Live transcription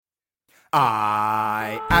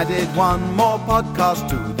I added one more podcast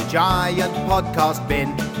to the giant podcast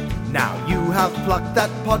bin. Now you have plucked that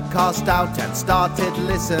podcast out and started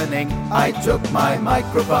listening. I took my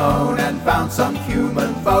microphone and found some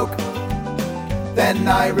human folk. Then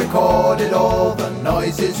I recorded all the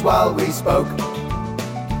noises while we spoke.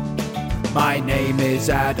 My name is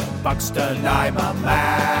Adam Buxton, I'm a man.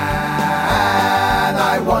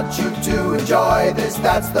 I want you to enjoy this,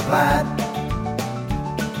 that's the plan.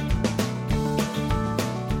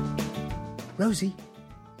 Rosie,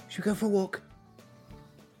 should we go for a walk?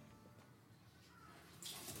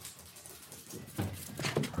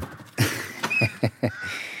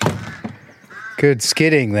 Good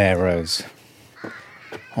skidding there, Rose.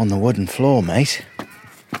 On the wooden floor, mate.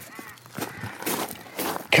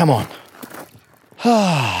 Come on.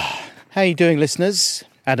 How you doing, listeners?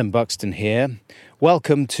 Adam Buxton here.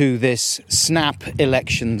 Welcome to this Snap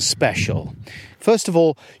election special. First of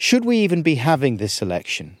all, should we even be having this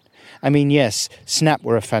election? I mean, yes, Snap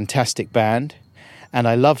were a fantastic band, and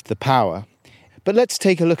I loved the power. But let's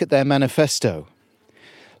take a look at their manifesto.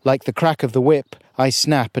 Like the crack of the whip, I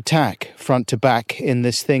snap, attack, front to back in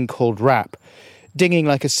this thing called rap. Dinging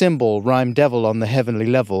like a cymbal, rhyme devil on the heavenly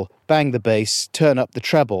level, bang the bass, turn up the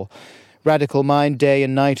treble. Radical mind day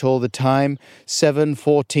and night all the time, 7,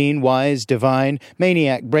 14, wise, divine,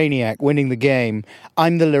 maniac, brainiac, winning the game.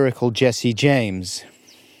 I'm the lyrical Jesse James.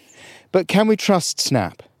 But can we trust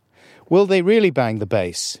Snap? Will they really bang the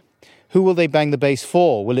bass? Who will they bang the bass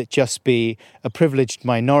for? Will it just be a privileged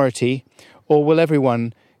minority, or will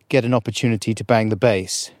everyone get an opportunity to bang the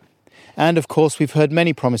bass? And of course, we've heard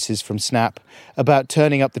many promises from Snap about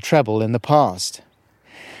turning up the treble in the past.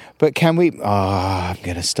 But can we... I'm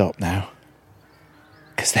going to stop now.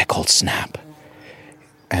 Because they're called Snap.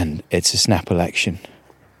 And it's a Snap election.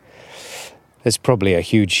 There's probably a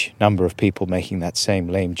huge number of people making that same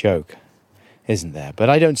lame joke, isn't there? But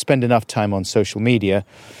I don't spend enough time on social media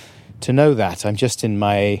to know that. I'm just in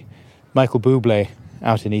my Michael Bublé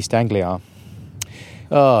out in East Anglia.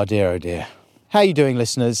 Oh dear. How you doing,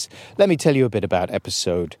 listeners? Let me tell you a bit about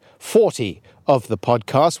episode 40 of the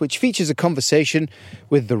podcast, which features a conversation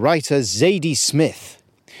with the writer Zadie Smith.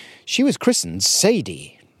 She was christened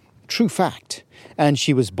Zadie, true fact, and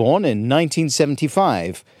she was born in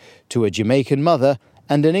 1975 to a Jamaican mother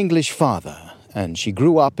and an English father, and she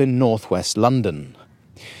grew up in northwest London.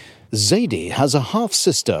 Zadie has a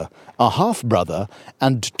half-sister, a half-brother,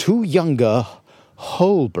 and 2 younger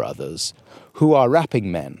whole brothers who are rapping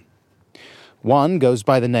men. One goes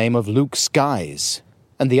by the name of Luke Skies,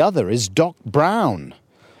 and the other is Doc Brown,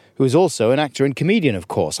 who is also an actor and comedian, of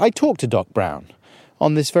course. I talked to Doc Brown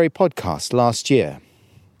on this very podcast last year.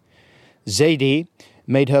 Zadie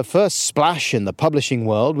made her first splash in the publishing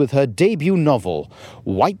world with her debut novel,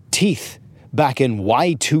 White Teeth, back in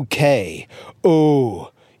Y2K.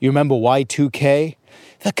 Oh, you remember Y2K?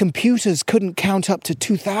 The computers couldn't count up to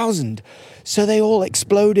 2000, so they all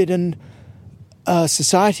exploded and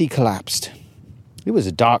society collapsed. It was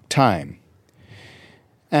a dark time.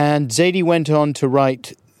 And Zadie went on to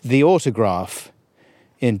write The Autograph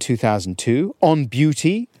in 2002, On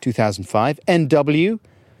Beauty, 2005, NW,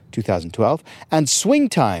 2012, and Swing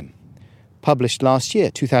Time, published last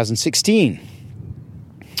year, 2016.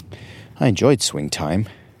 I enjoyed Swing Time.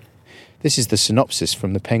 This is the synopsis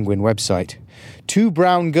from the Penguin website. 2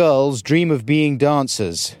 brown girls dream of being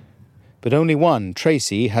dancers, but only one,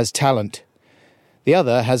 Tracy, has talent. The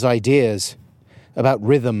other has ideas about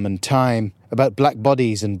rhythm and time, about black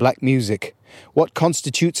bodies and black music, what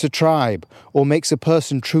constitutes a tribe or makes a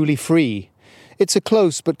person truly free. It's a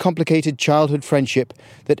close but complicated childhood friendship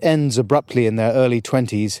that ends abruptly in their early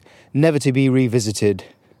 20s, never to be revisited,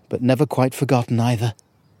 but never quite forgotten either.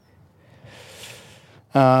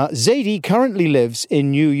 Zadie currently lives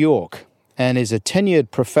in New York and is a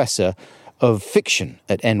tenured professor of fiction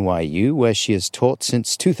at NYU, where she has taught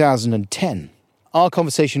since 2010. Our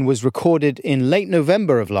conversation was recorded in late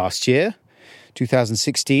November of last year,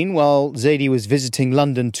 2016, while Zadie was visiting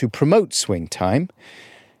London to promote Swing Time.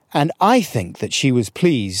 And I think that she was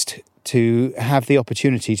pleased to have the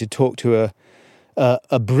opportunity to talk to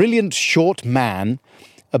a brilliant short man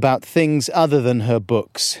about things other than her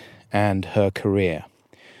books and her career.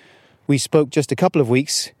 We spoke just a couple of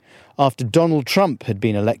weeks after Donald Trump had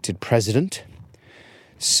been elected president.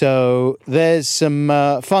 So there's some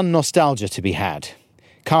fun nostalgia to be had,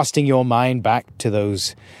 casting your mind back to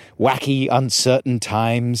those wacky, uncertain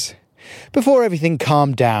times before everything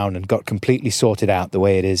calmed down and got completely sorted out the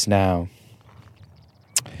way it is now.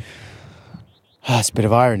 That's a bit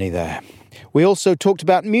of irony there. We also talked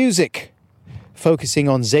about music, focusing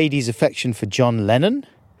on Zadie's affection for John Lennon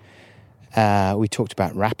We talked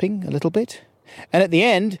about rapping a little bit. And at the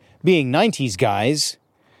end, being 90s guys,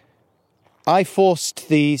 I forced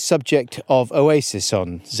the subject of Oasis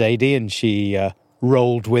on Zadie, and she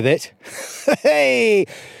rolled with it. Hey!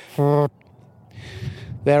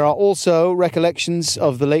 There are also recollections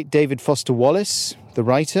of the late David Foster Wallace, the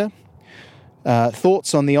writer,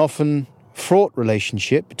 thoughts on the often fraught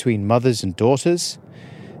relationship between mothers and daughters,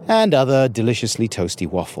 and other deliciously toasty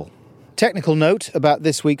waffle. Technical note about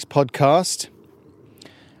this week's podcast.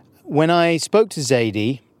 When I spoke to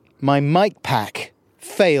Zadie, my mic pack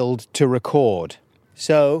failed to record.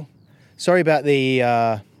 So, sorry about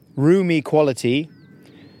the roomy quality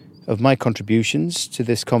of my contributions to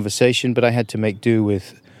this conversation, but I had to make do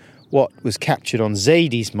with what was captured on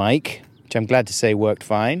Zadie's mic, which I'm glad to say worked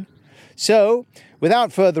fine. So,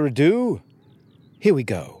 without further ado, here we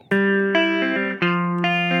go.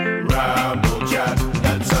 Ramble chat,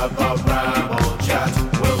 let's have a ramble chat.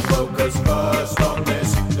 We'll focus first on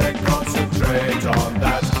this, then concentrate on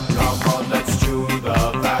that. Come on, let's chew the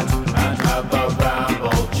fat and have a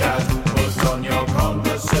ramble chat. Put on your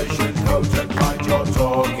conversation coat and find your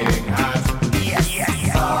talking hat. Yes, yes,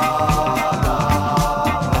 yes.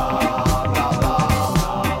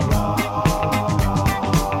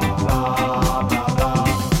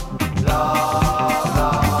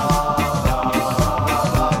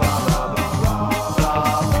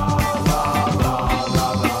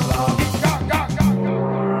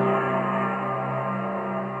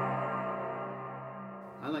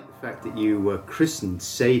 You were christened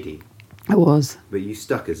Zadie. I was. But you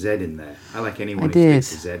stuck a Z in there. I like anyone who did.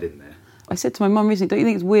 sticks a Z in there. I said to my mum recently, don't you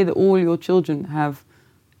think it's weird that all your children have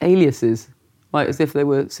aliases? Like as if they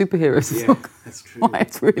were superheroes. Yeah, that's true. Why,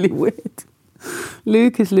 it's really weird.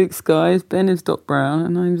 Luke is Luke Skies, Ben is Doc Brown,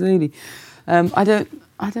 and I'm Zadie. I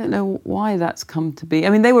don't know why that's come to be. I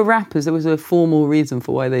mean, they were rappers. There was a formal reason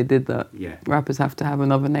for why they did that. Yeah. Rappers have to have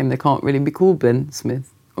another name. They can't really be called Ben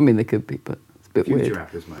Smith. I mean, they could be, but it's a bit weird. Future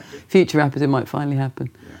rappers might be. Future rappers, it might finally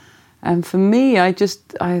happen. Yeah. And for me,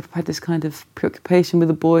 I've had this kind of preoccupation with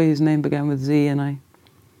a boy whose name began with Z, and I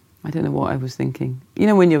don't know what I was thinking. You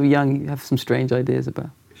know, when you're young, you have some strange ideas about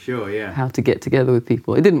how to get together with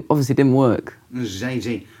people. It obviously didn't work.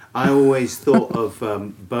 Zadie. I always thought of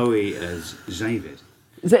Bowie as David.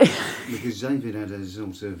 Because David had a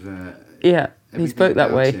sort of... he spoke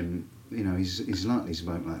that way. Him, you know, he's likely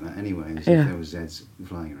spoke like that anyway, as if there was Zeds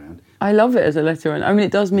flying around. I love it as a letter. I mean,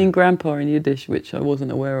 it does mean grandpa in Yiddish, which I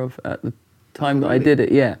wasn't aware of at the time that I did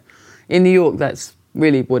it, yeah. In New York, that's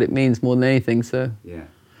really what it means more than anything, so... Yeah.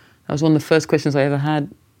 That was one of the first questions I ever had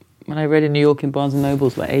when I read in New York in Barnes &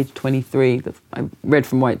 Noble's, like age 23. I read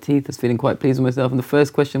From White Teeth, I was feeling quite pleased with myself, and the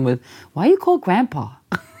first question was, why are you called grandpa?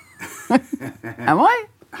 Am I?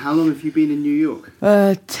 How long have you been in New York?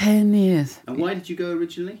 10 years. And why did you go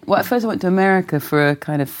originally? Well, at first I went to America for a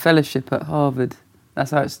kind of fellowship at Harvard.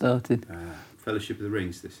 That's how it started. Fellowship of the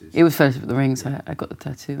Rings, this is? It was Fellowship of the Rings. I got the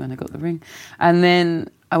tattoo and I got the ring. And then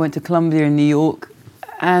I went to Columbia in New York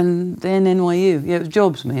and then NYU. Yeah, it was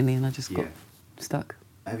jobs mainly, and I just got stuck.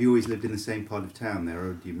 Have you always lived in the same part of town there,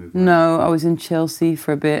 or do you move around? No, I was in Chelsea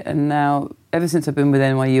for a bit, and now, ever since I've been with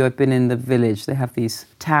NYU, I've been in the Village. They have these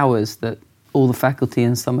towers that all the faculty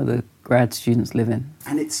and some of the grad students live in.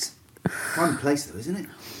 And it's a fun place, though, isn't it?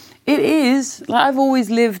 It is. Like, I've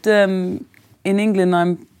always lived in England.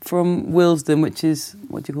 I'm from Willesden, which is,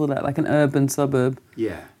 what do you call that, like an urban suburb.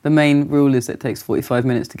 Yeah. The main rule is that it takes 45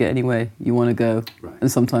 minutes to get anywhere you want to go,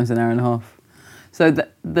 and sometimes an hour and a half. So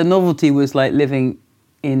the novelty was like living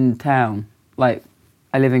in town. Like,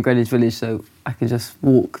 I live in Greenwich Village, so I can just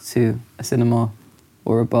walk to a cinema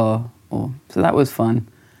or a bar. So that was fun.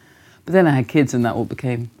 But then I had kids, and that all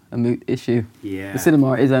became a moot issue. Yeah. The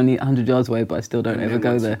cinema is only 100 yards away, but I still don't ever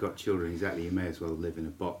go there. Once you've got children, exactly, you may as well live in a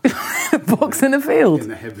box. A box in a field? In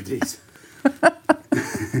the Hebrides.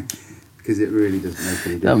 Because it really doesn't make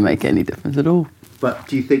any difference. Doesn't make any difference at all. But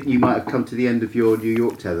do you think you might have come to the end of your New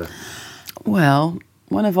York tether? Well,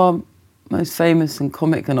 one of our most famous and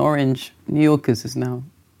comic and orange New Yorkers has now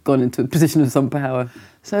gone into a position of some power.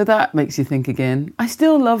 So that makes you think again. I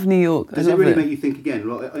still love New York. Does it really make you think again,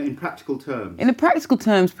 in practical terms? In practical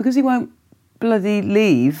terms, because he won't bloody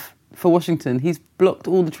leave for Washington. He's blocked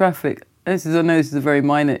all the traffic. I know this is a very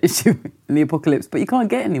minor issue in the apocalypse, but you can't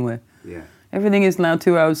get anywhere. Yeah. Everything is now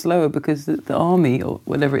 2 hours slower because the army, or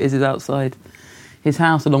whatever it is outside his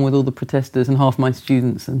house, along with all the protesters and half my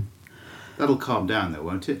students. And that'll calm down, though,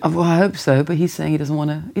 won't it? Well, I hope so, but he's saying he doesn't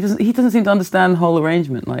want to... He doesn't seem to understand the whole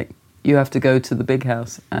arrangement. Like, you have to go to the big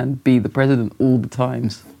house and be the president all the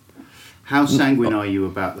times. How sanguine are you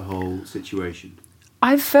about the whole situation?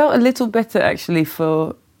 I felt a little better, actually,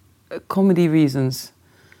 for comedy reasons.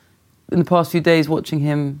 in the past few days watching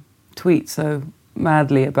him tweet so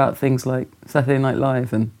madly about things like Saturday Night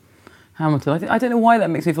Live and Hamilton. I don't know why that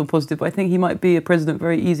makes me feel positive, but I think he might be a president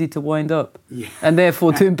very easy to wind up and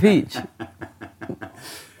therefore to impeach.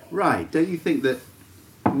 Right. Don't you think that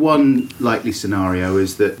one likely scenario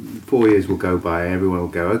is that 4 years will go by and everyone will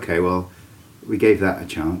go, OK, well, we gave that a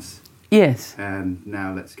chance. Yes. And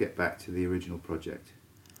now let's get back to the original project.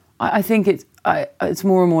 I think it's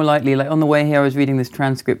more and more likely. Like on the way here, I was reading this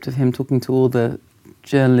transcript of him talking to all the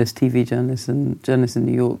journalists, TV journalists and journalists in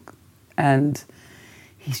New York. And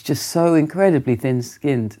he's just so incredibly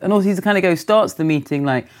thin-skinned. And also he's the kind of guy who starts the meeting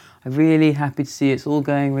like, I'm really happy to see it's all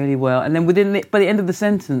going really well. And then by the end of the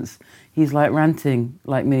sentence, he's like ranting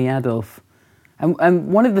like Mini Adolf. And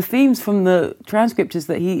one of the themes from the transcript is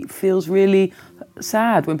that he feels really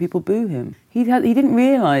sad when people boo him. He didn't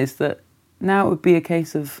realise that now it would be a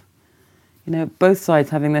case of, both sides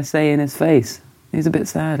having their say in his face. He's a bit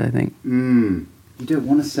sad, I think. You don't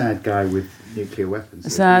want a sad guy with nuclear weapons. A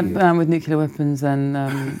sad man with nuclear weapons and...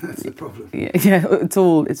 That's the problem. Yeah,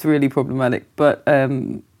 it's really problematic. But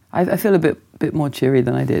I feel a bit more cheery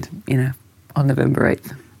than I did, on November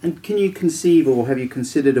 8th. And can you conceive or have you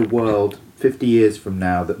considered a world 50 years from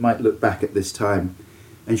now that might look back at this time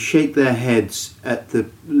and shake their heads at the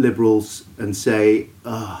Liberals and say,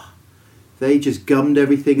 they just gummed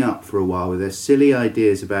everything up for a while with their silly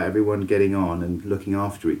ideas about everyone getting on and looking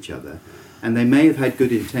after each other. And they may have had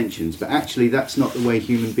good intentions, but actually that's not the way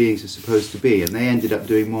human beings are supposed to be, and they ended up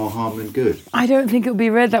doing more harm than good. I don't think it will be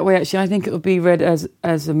read that way, actually. I think it will be read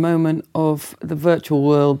as a moment of the virtual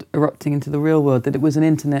world erupting into the real world, that it was an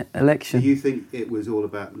internet election. Do you think it was all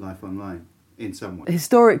about life online in some way?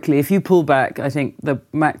 Historically, if you pull back, I think the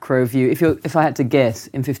macro view, if I had to guess,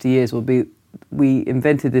 in 50 years will be we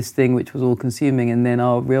invented this thing which was all-consuming, and then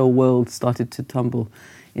our real world started to tumble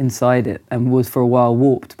inside it and was for a while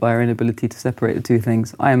warped by our inability to separate the two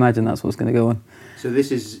things. I imagine that's what's going to go on. So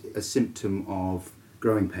this is a symptom of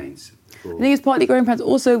growing pains? I think it's partly growing pains.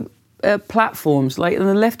 Also, platforms, and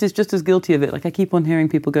the left is just as guilty of it. I keep on hearing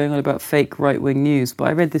people going on about fake right-wing news, but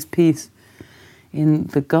I read this piece in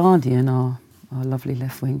The Guardian, our lovely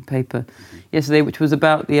left-wing paper, yesterday, which was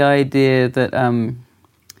about the idea that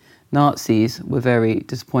Nazis were very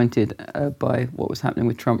disappointed by what was happening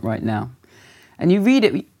with Trump right now. And you read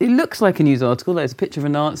it looks like a news article. There's a picture of a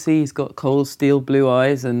Nazi, he's got cold steel blue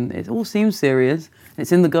eyes, and it all seems serious.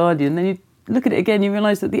 It's in The Guardian. Then you look at it again, you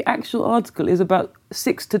realise that the actual article is about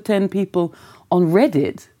 6 to 10 people on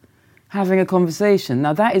Reddit having a conversation.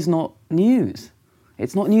 Now, that is not news.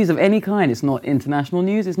 It's not news of any kind. It's not international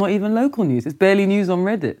news. It's not even local news. It's barely news on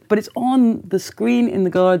Reddit. But it's on the screen in The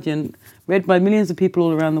Guardian, read by millions of people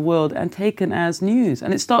all around the world, and taken as news.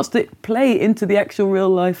 And it starts to play into the actual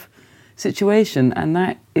real-life situation, and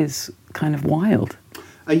that is kind of wild.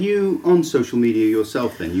 Are you on social media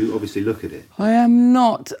yourself then? You obviously look at it. I am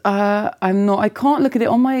not. I'm not. I can't look at it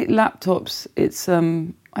on my laptops. It's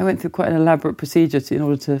I went through quite an elaborate procedure in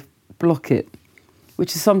order to block it,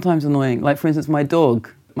 which is sometimes annoying. Like, for instance, my dog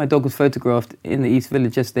was photographed in the East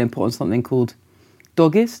Village yesterday and put on something called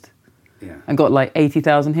Doggist. Yeah. And got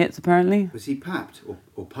 80,000 hits, apparently. Was he papped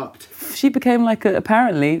or pupped? She became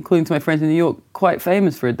apparently, according to my friends in New York, quite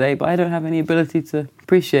famous for a day, but I don't have any ability to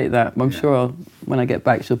appreciate that. I'm sure when I get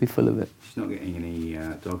back, she'll be full of it. She's not getting any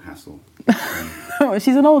dog hassle.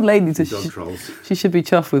 She's an old lady, so dog trolls. She should be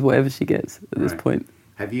chuffed with whatever she gets at this point.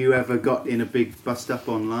 Have you ever got in a big bust-up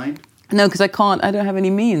online? No, because I can't. I don't have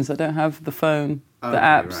any means. I don't have the phone, the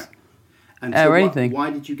apps. Right. And so or anything. Why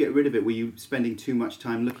did you get rid of it? Were you spending too much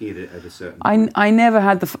time looking at it at a certain point? I never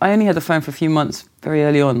had I only had the phone for a few months very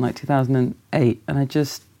early on, like 2008, and I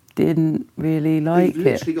just didn't really like it. You've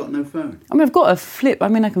literally got no phone? I mean, I've got a flip. I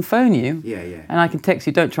mean, I can phone you. Yeah, yeah. And I can text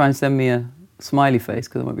you. Don't try and send me a smiley face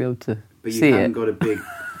because I won't be able to see it. But you haven't got a big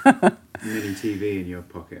mini TV in your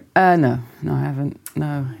pocket? No, I haven't.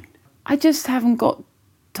 No. I just haven't got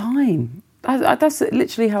time. That's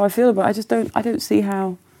literally how I feel about it. I don't see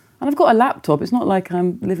how... And I've got a laptop. It's not like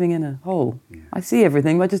I'm living in a hole. Yeah. I see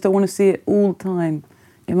everything, but I just don't want to see it all the time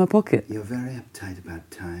in my pocket. You're very uptight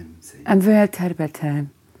about time, Zadie. I'm very uptight about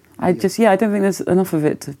time. I don't think there's enough of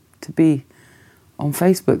it to be on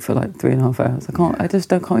Facebook for 3.5 hours. I just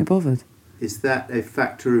can't be bothered. Is that a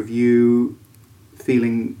factor of you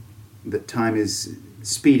feeling that time is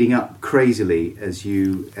speeding up crazily as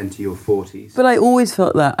you enter your 40s? But I always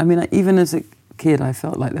felt that. I mean, even as a kid, I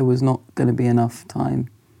felt like there was not going to be enough time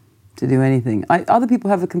to do anything. Other people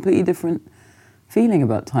have a completely different feeling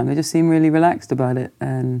about time. They just seem really relaxed about it,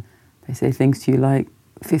 and they say things to you like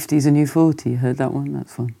 50's a new 40. You heard that one?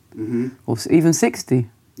 That's fun. Mm-hmm. Or even 60. Yeah.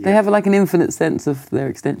 They have an infinite sense of their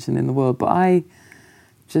extension in the world, but I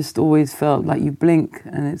just always felt like you blink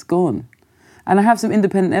and it's gone. And I have some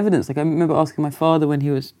independent evidence. Like I remember asking my father when he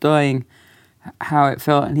was dying how it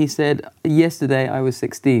felt, and he said, yesterday I was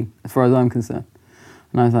 16, as far as I'm concerned.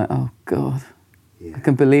 And I was like, oh God, I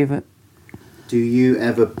can believe it. Do you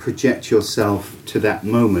ever project yourself to that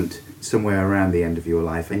moment somewhere around the end of your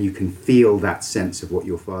life, and you can feel that sense of what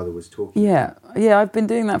your father was talking about? Yeah, I've been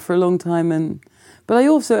doing that for a long time, but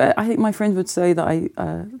I think my friends would say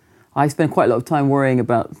that I spend quite a lot of time worrying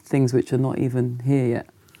about things which are not even here yet.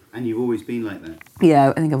 And you've always been like that? Yeah,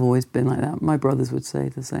 I think I've always been like that. My brothers would say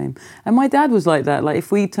the same. And my dad was like that. Like,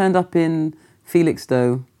 if we turned up in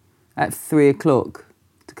Felixstowe at 3 o'clock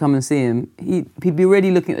to come and see him, he'd be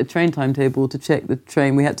already looking at the train timetable to check the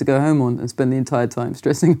train we had to go home on and spend the entire time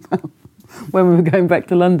stressing about when we were going back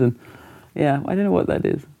to London. Yeah, I don't know what that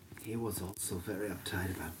is. He was also very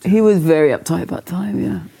uptight about time. He was very uptight about time,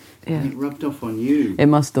 yeah. And it rubbed off on you. It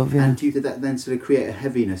must have, yeah. And did that then sort of create a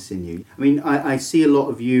heaviness in you? I mean, I see a lot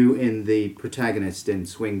of you in the protagonist in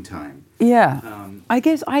Swing Time. Yeah. I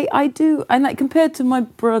guess I do. And like compared to my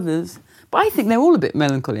brothers, but I think they're all a bit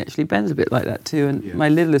melancholy, actually. Ben's a bit like that too, and my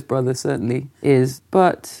littlest brother certainly is.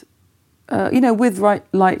 But, with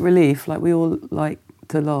light relief, like we all like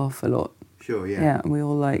to laugh a lot. Sure, yeah. Yeah, and we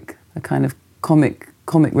all like a kind of comic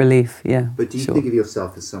relief, yeah. But do you think of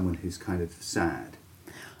yourself as someone who's kind of sad?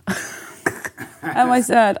 Am I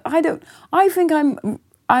sad? I think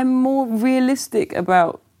I'm more realistic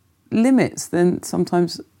about limits than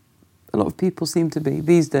sometimes a lot of people seem to be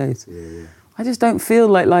these days. Yeah. I just don't feel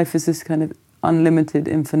like life is this kind of unlimited,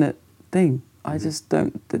 infinite thing. I just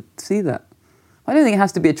don't see that. I don't think it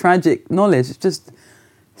has to be a tragic knowledge. It's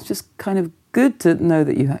just kind of good to know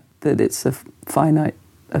that it's a finite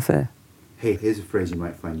affair. Hey, here's a phrase you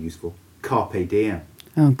might find useful. Carpe diem.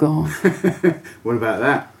 Oh, God. What about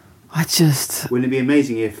that? Wouldn't it be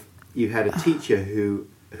amazing if you had a teacher who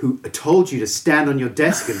told you to stand on your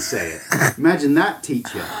desk and say it? Imagine that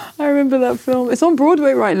teacher. I remember that film. It's on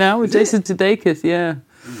Broadway right now with Jason Sudeikis, yeah.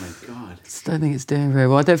 Oh, my God. I don't think it's doing very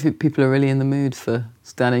well. I don't think people are really in the mood for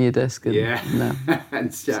standing on your desk. And, no.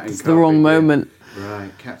 And shouting. It's the wrong moment.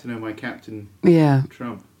 Right. Captain, oh my Captain. Yeah.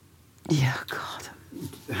 Trump. Yeah, God.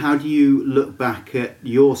 How do you look back at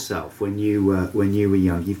yourself when you were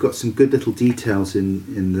young? You've got some good little details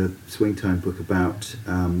in the Swing Time book about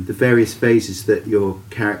the various phases that your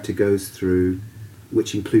character goes through,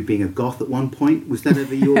 which include being a goth at one point. Was that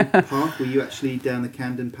ever your path? Were you actually down the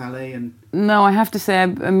Camden Palais? No, I have to say I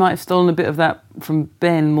might have stolen a bit of that from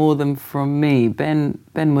Ben more than from me. Ben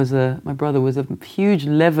my brother was a huge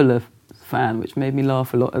Leveler fan, which made me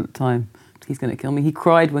laugh a lot at the time. He's going to kill me. He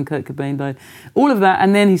cried when Kurt Cobain died. All of that,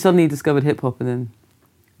 and then he suddenly discovered hip-hop, and then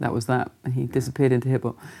that was that, and he disappeared into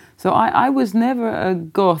hip-hop. So I was never a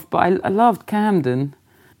goth, but I loved Camden,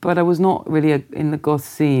 but I was not really in the goth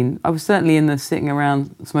scene. I was certainly in the sitting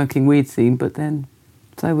around smoking weed scene, but then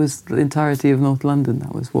so was the entirety of North London.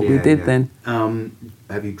 That was what we did then.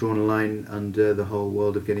 Have you drawn a line under the whole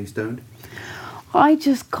world of getting stoned? I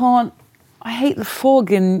just can't. I hate the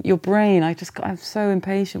fog in your brain. I'm so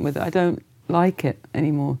impatient with it. I don't like it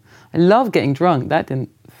anymore. I love getting drunk. That didn't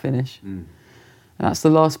finish. And that's the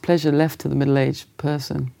last pleasure left to the middle-aged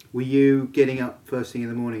person. Were you getting up first thing in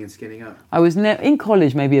the morning and skinning up? I was in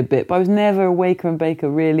college maybe a bit, but I was never a waker and baker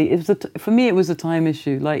really. For me it was a time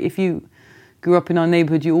issue. Like if you grew up in our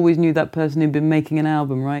neighbourhood, you always knew that person who'd been making an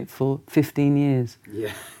album, right, for 15 years.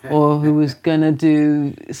 Yeah. Or who was going to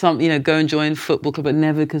do something, go and join football club, but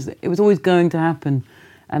never, because it was always going to happen.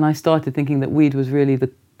 And I started thinking that weed was really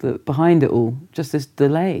the behind it all, just this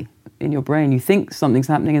delay in your brain. You think something's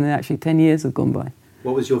happening and then actually 10 years have gone by.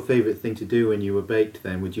 What was your favourite thing to do when you were baked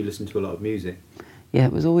then? Would you listen to a lot of music? Yeah,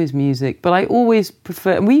 it was always music. But I always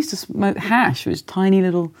prefer... And we used to smoke hash, which was tiny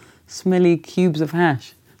little smelly cubes of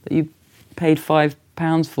hash that you paid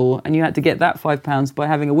 £5 for, and you had to get that £5 by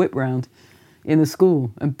having a whip round in the school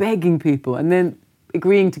and begging people and then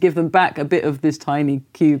agreeing to give them back a bit of this tiny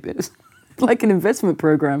cube. It's like an investment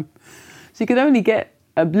program. So you could only get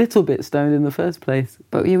a little bit stoned in the first place.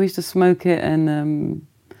 But yeah, we used to smoke it and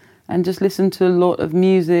just listen to a lot of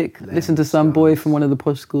music. Listen to some boy from one of the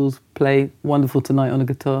posh schools play Wonderful Tonight on a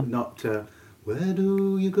guitar. Not, where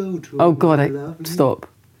do you go to? Oh God, stop.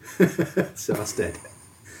 Sarstead.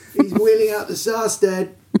 He's wheeling out the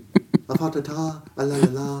Sarstead. And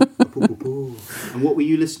what were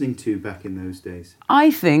you listening to back in those days?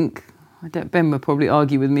 Ben would probably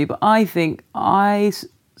argue with me, but I think I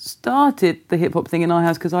started the hip-hop thing in our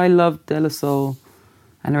house because I loved De La Soul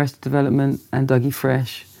and Arrested Development and Dougie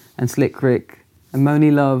Fresh and Slick Rick and Moni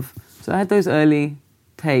Love. So I had those early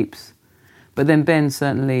tapes. But then Ben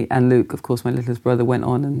certainly, and Luke, of course, my littlest brother, went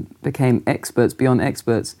on and became experts beyond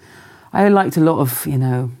experts. I liked a lot of,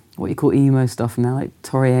 what you call emo stuff now, like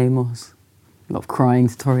Tori Amos. A lot of crying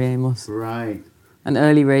to Tori Amos. Right. And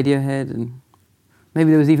early Radiohead, and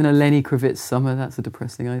maybe there was even a Lenny Kravitz Summer. That's a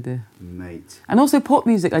depressing idea. Mate. And also pop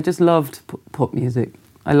music. I just loved pop music.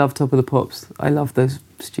 I loved Top of the Pops. I loved those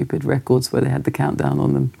stupid records where they had the countdown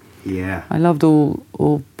on them. Yeah. I loved all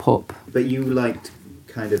pop. But you liked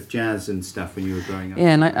kind of jazz and stuff when you were growing up? Yeah,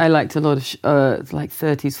 and I liked a lot of like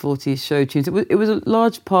 30s, 40s show tunes. It was a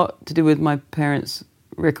large part to do with my parents'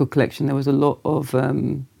 record collection. There was a lot of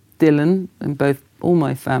Dylan, and all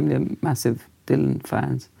my family are massive Dylan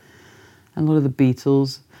fans. And a lot of the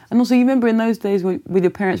Beatles. And also, you remember in those days with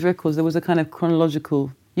your parents' records, there was a kind of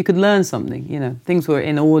chronological... You could learn something, Things were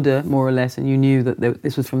in order, more or less, and you knew that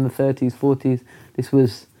this was from the 30s, 40s. This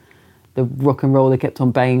was the rock and roll they kept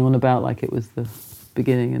on banging on about like it was the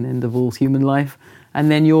beginning and end of all human life. And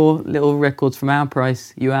then your little records from Our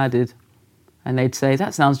Price you added, and they'd say,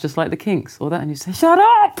 that sounds just like the Kinks, or that, and you'd say, shut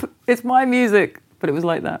up! It's my music! But it was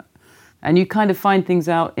like that. And you kind of find things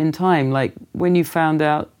out in time, like when you found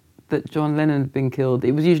out that John Lennon had been killed,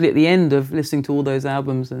 it was usually at the end of listening to all those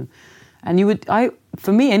albums, and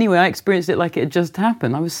for me anyway, I experienced it like it had just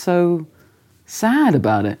happened. I was so sad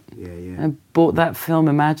about it. Yeah. And I bought that film,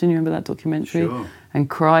 Imagine, you remember that documentary? Sure. And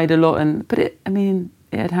cried a lot. But it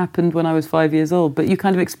had happened when I was 5 years old, but you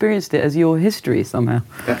kind of experienced it as your history somehow.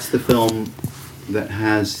 That's the film that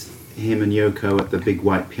has him and Yoko at the big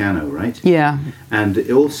white piano, right? Yeah. And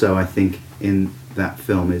also, I think, in that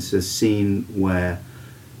film is a scene where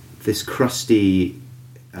this crusty...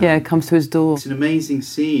 it comes to his door. It's an amazing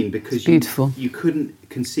scene because beautiful. You couldn't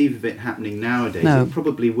conceive of it happening nowadays. No. It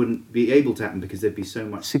probably wouldn't be able to happen because there'd be so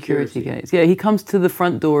much security gates. Yeah, he comes to the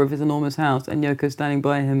front door of his enormous house and Yoko's standing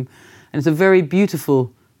by him. And it's a very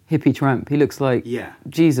beautiful hippie tramp. He looks like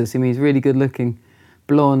Jesus. I mean, he's really good looking,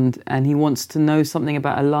 blonde, and he wants to know something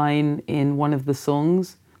about a line in one of the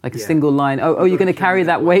songs, like a single line. Oh, you're going to carry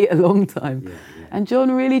that weight a long time. Yeah. And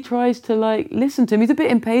John really tries to listen to him. He's a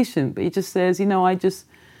bit impatient, but he just says,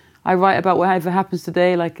 I write about whatever happens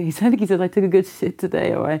today. Like I think he says, I took a good shit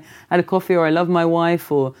today, or I had a coffee, or I love my wife,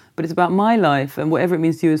 but it's about my life, and whatever it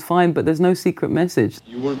means to you is fine, but there's no secret message.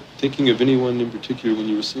 You weren't thinking of anyone in particular when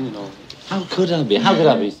you were singing all of it. How could I be? How could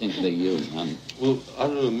I be thinking of you, man? Well, I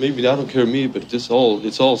don't know, maybe I don't care me, but it's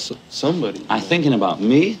all somebody. I'm thinking about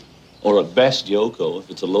me, or at best Yoko,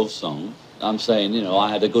 if it's a love song. I'm saying,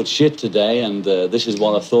 I had a good shit today, and this is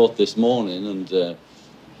what I thought this morning, and,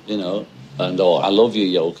 or I love you,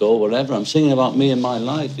 Yoko, whatever. I'm singing about me and my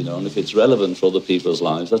life, and if it's relevant for other people's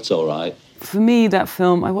lives, that's all right. For me, that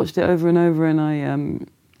film, I watched it over and over, and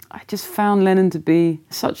I just found Lennon to be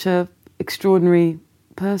such a extraordinary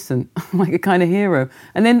person, like a kind of hero.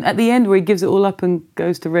 And then at the end, where he gives it all up and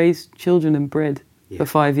goes to raise children and bread for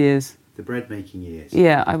 5 years. The bread-making years.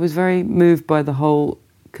 Yeah, I was very moved by the whole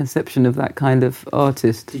conception of that kind of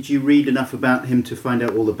artist. Did you read enough about him to find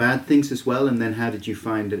out all the bad things as well? And then how did you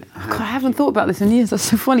find it? I haven't thought about this in years. That's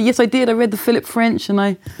so funny. Yes, I did. I read the Philip French, and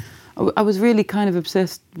I was really kind of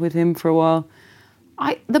obsessed with him for a while.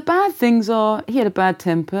 The bad things are, he had a bad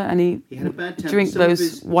temper, and he had a bad temper. Drink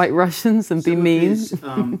those White Russians and be mean.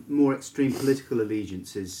 Some of his more extreme political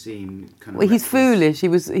allegiances seem kind of... Well, he's foolish. He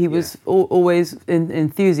was always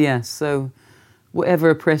enthusiast, so whatever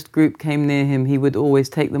oppressed group came near him, he would always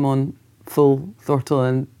take them on full throttle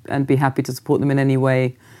and be happy to support them in any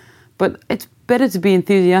way. But it's better to be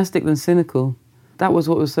enthusiastic than cynical. That was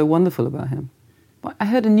what was so wonderful about him. I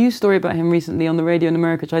heard a news story about him recently on the radio in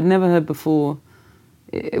America, which I'd never heard before.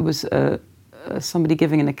 It was somebody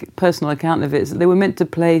giving a personal account of it. So they were meant to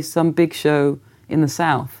play some big show in the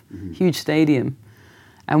South, huge stadium.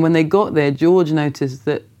 And when they got there, George noticed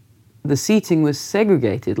that the seating was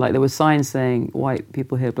segregated, like there were signs saying white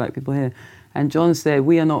people here, black people here. And John said,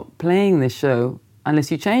 we are not playing this show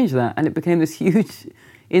unless you change that. And it became this huge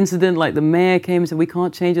incident, like the mayor came and said, we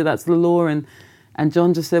can't change it, that's the law. And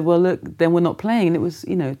John just said, well, look, then we're not playing. And it was,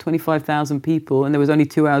 25,000 people, and there was only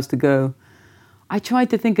 2 hours to go. I tried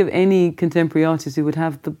to think of any contemporary artist who would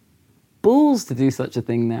have the balls to do such a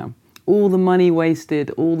thing now. All the money wasted,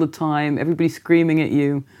 all the time, everybody screaming at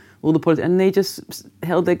you, all the politics, and they just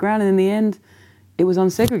held their ground, and in the end, it was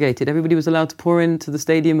unsegregated. Everybody was allowed to pour into the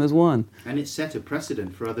stadium as one. And it set a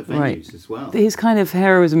precedent for other venues as well. His kind of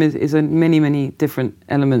heroism is in many, many different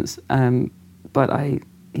elements, but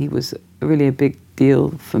he was really a big deal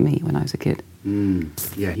for me when I was a kid.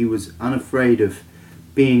 Yeah, he was unafraid of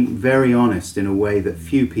being very honest in a way that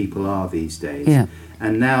few people are these days. Yeah.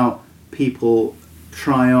 And now people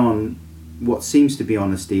try on what seems to be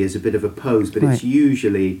honesty as a bit of a pose, but it's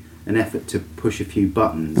usually an effort to push a few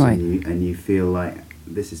buttons, Right. and you feel like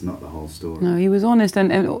this is not the whole story. No, he was honest,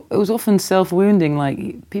 and it was often self-wounding.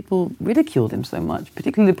 Like, people ridiculed him so much,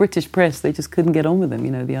 particularly the British press. They just couldn't get on with him,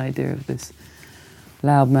 you know, the idea of this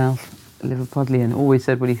loudmouth Liverpudlian, always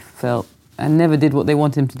said what he felt, and never did what they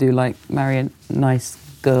want him to do, like marry a nice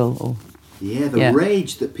girl or... Yeah, the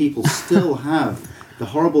rage that people still have, the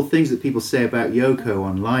horrible things that people say about Yoko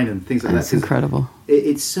online and things like that. That's incredible.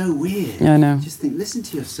 It's so weird. Yeah, I know. Just think, listen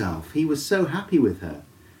to yourself. He was so happy with her.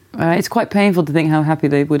 It's quite painful to think how happy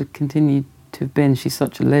they would have continued to have been. She's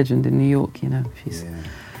such a legend in New York, you know.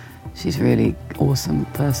 She's a really awesome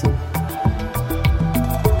person.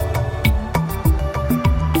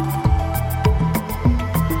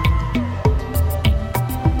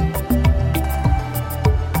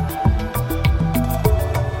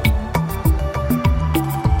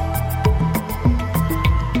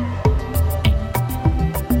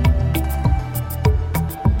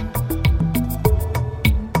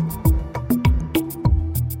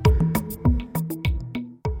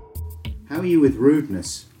 How are you with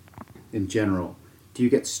rudeness in general? Do you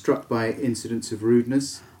get struck by incidents of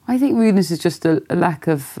rudeness? I think rudeness is just a lack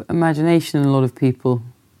of imagination in a lot of people.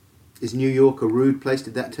 Is New York a rude place?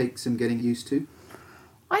 Did that take some getting used to?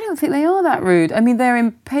 I don't think they are that rude. I mean, they're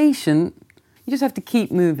impatient. You just have to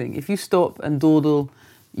keep moving. If you stop and dawdle,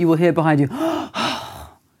 you will hear behind you,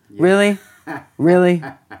 really? Really?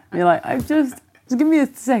 You're like, just give me a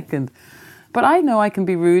second. But I know I can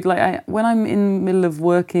be rude. Like, when I'm in the middle of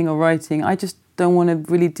working or writing, I just don't want to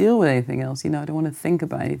really deal with anything else. You know, I don't want to think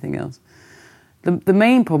about anything else. The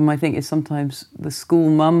main problem, I think, is sometimes the school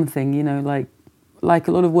mum thing. You know, like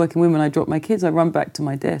a lot of working women, I drop my kids, I run back to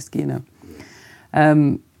my desk. You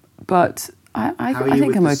know, but I think I'm okay. How are you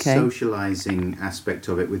with the socialising aspect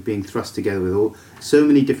of it, with being thrust together with so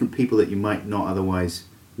many different people that you might not otherwise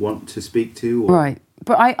want to speak to? Or... Right.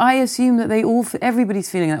 But I assume that everybody's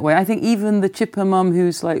feeling that way. I think even the chipper mum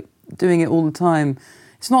who's like doing it all the time,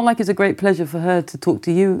 it's not like it's a great pleasure for her to talk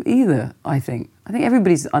to you either, I think. I think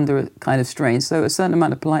everybody's under a kind of strain, so a certain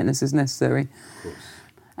amount of politeness is necessary. Of course.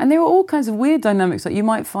 And there are all kinds of weird dynamics. Like, you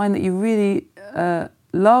might find that you really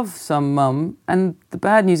love some mum, and the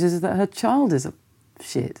bad news is that her child is a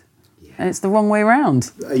shit. Yeah. And it's the wrong way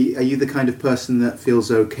around. Are you the kind of person that feels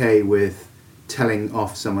okay with telling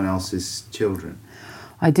off someone else's children?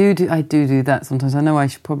 I do that sometimes. I know I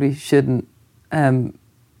probably shouldn't. I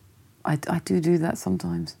do that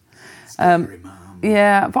sometimes. Scary, Mum.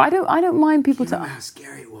 Yeah, but I don't mind people. You know how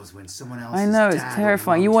scary it was when someone else. I know, it's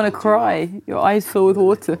terrifying. You want to cry. Your eyes fill with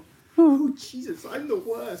water. Oh Jesus, I'm the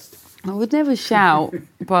worst. I would never shout,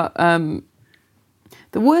 but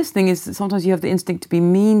the worst thing is that sometimes you have the instinct to be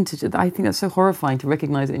mean to. I think that's so horrifying to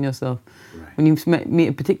recognise it in yourself. Right. When you meet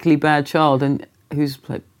a particularly bad child and who's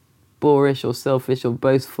like boorish or selfish or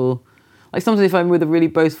boastful. Like, sometimes if I'm with a really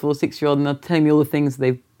boastful 6-year-old and they're telling me all the things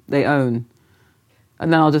they own,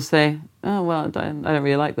 and then I'll just say, oh, well, I don't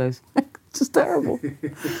really like those. It's just terrible. And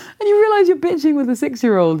you realise you're bitching with a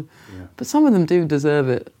 6-year-old. Yeah. But some of them do deserve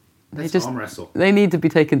it. Arm wrestle. They need to be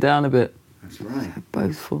taken down a bit. That's right. They're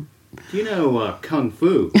boastful. Do you know Kung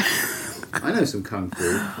Fu? I know some Kung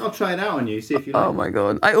Fu. I'll try it out on you, see if you like it. Oh, my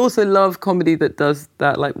God. I also love comedy that does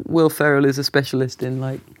that. Like, Will Ferrell is a specialist in,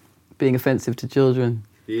 like, being offensive to children.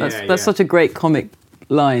 That's such a great comic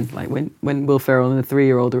line. Like, when Will Ferrell and a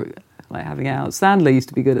 3-year-old are like having it out. Sandler used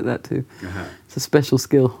to be good at that too. Uh-huh. It's a special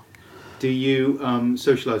skill. Do you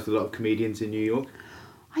socialise with a lot of comedians in New York?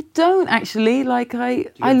 I don't actually. Like, I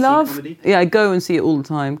love comedy? Yeah, I go and see it all the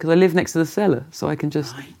time because I live next to the Cellar, so I can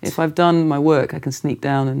just if I've done my work, I can sneak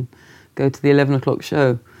down and go to the 11 o'clock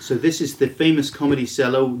show. So this is the famous Comedy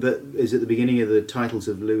Cellar that is at the beginning of the titles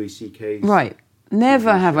of Louis C.K.'s... Right.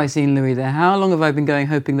 Never have I seen Louis there. How long have I been going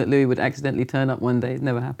hoping that Louis would accidentally turn up one day? It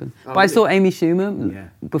never happened. But I saw Amy Schumer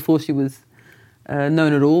before she was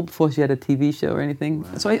known at all, before she had a TV show or anything.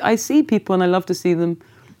 Wow. So I see people and I love to see them.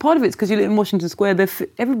 Part of it's because you live in Washington Square.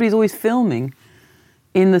 Everybody's always filming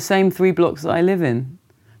in the same 3 blocks that I live in,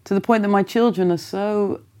 to the point that my children are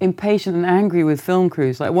so impatient and angry with film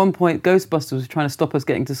crews. Like, at one point, Ghostbusters was trying to stop us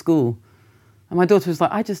getting to school. And my daughter was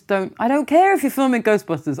like, I don't care if you're filming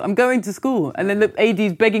Ghostbusters. I'm going to school. And then the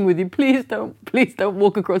AD's begging with you, please don't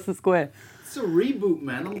walk across the square. It's a reboot,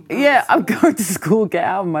 man. Yeah, I'm going to school. Get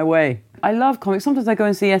out of my way. I love comics. Sometimes I go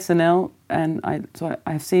and see SNL, and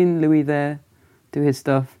I've seen Louis there do his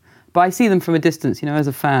stuff. But I see them from a distance, you know, as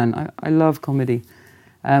a fan. I love comedy.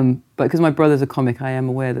 But because my brother's a comic, I am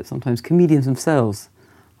aware that sometimes comedians themselves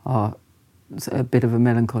are a bit of a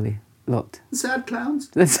melancholy lot. Sad clowns?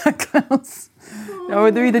 They're sad clowns.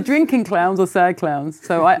 Or they're either drinking clowns or sad clowns.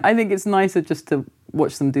 So I think it's nicer just to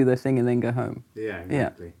watch them do their thing and then go home. Yeah,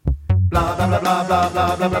 exactly.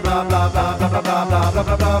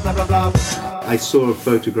 I saw a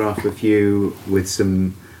photograph of you with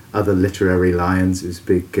some other literary lions. It was a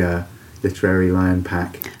big literary lion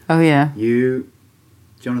pack. Oh, yeah. You,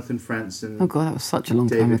 Jonathan Franzen. Oh, God, that was such a long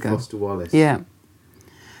time ago. David Foster Wallace. Yeah.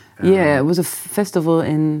 Yeah, it was a festival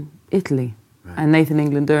in Italy. Right. And Nathan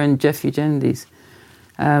Englander and Jeff Eugenides.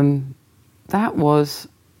 That was...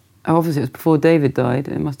 Obviously, it was before David died.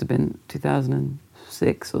 It must have been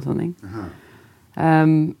 2006 or something. Uh-huh.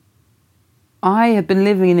 I had been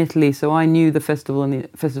living in Italy, so I knew the festival and the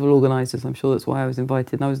festival organisers. I'm sure that's why I was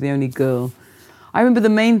invited, and I was the only girl. I remember the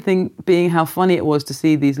main thing being how funny it was to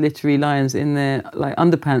see these literary lions in their like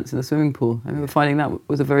underpants in the swimming pool. I remember finding that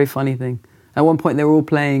was a very funny thing. At one point, they were all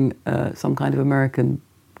playing some kind of American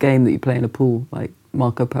game that you play in a pool, like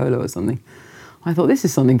Marco Polo or something. I thought, this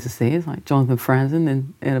is something to see. It's like Jonathan Franzen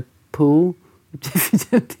in a pool with Jeff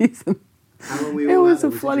Eugenides. How long were you it all was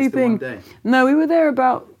at? a funny it just thing. The one day? No, we were there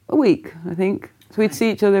about a week, I think. So we'd see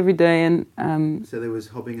each other every day, and so there was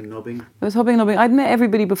hobbing and nobbing. There was hobbing and nobbing. I'd met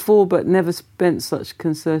everybody before, but never spent such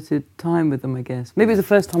concerted time with them, I guess. Maybe it was the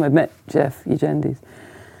first time I'd met Jeff Eugenides.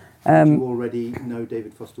 Did you already know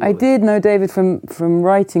David Foster Wallace? I did know David from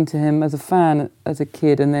writing to him as a fan as a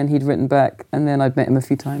kid, and then he'd written back, and then I'd met him a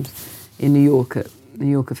few times in New York at the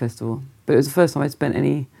New Yorker Festival. But it was the first time I'd spent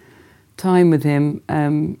any time with him.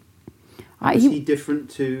 Was he different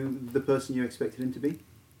to the person you expected him to be?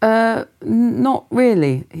 Not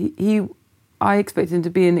really. I expected him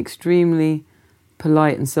to be an extremely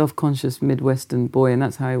polite and self-conscious Midwestern boy, and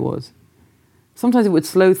that's how he was. Sometimes it would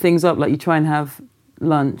slow things up, like you try and have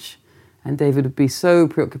lunch, and David would be so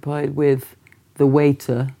preoccupied with the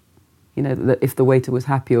waiter, you know, that if the waiter was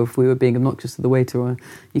happy or if we were being obnoxious to the waiter, or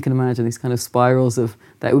you can imagine these kind of spirals of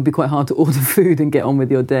that it would be quite hard to order food and get on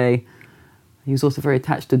with your day. He was also very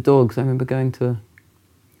attached to dogs. I remember going to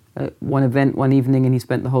one event one evening, and he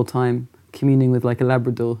spent the whole time communing with like a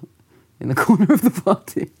Labrador in the corner of the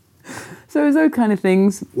party. So it was those kind of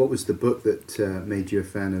things. What was the book that made you a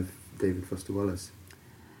fan of David Foster Wallace?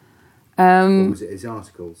 What was it, his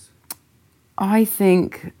articles? I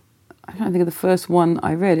can't think of the first one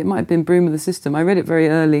I read. It might have been Broom of the System. I read it very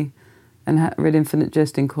early and read Infinite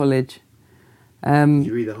Jest in college. Did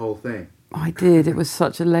you read the whole thing? I did. It was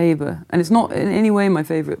such a labour. And it's not in any way my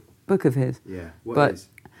favourite book of his. Yeah, what is?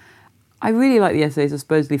 I really like the essays, A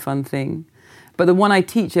Supposedly Fun Thing. But the one I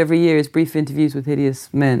teach every year is Brief Interviews with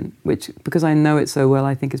Hideous Men, which, because I know it so well,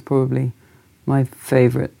 I think is probably my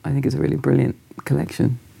favourite. I think it's a really brilliant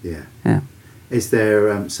collection. Yeah. Yeah. Is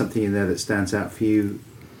there something in there that stands out for you?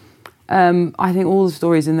 I think all the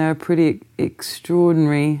stories in there are pretty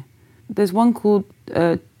extraordinary. There's one called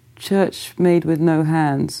Church Made with No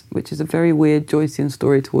Hands, which is a very weird Joycean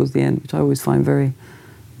story towards the end, which I always find very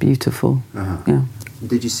beautiful. Uh-huh. Yeah.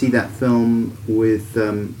 Did you see that film with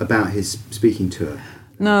about his speaking tour?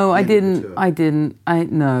 No, I didn't.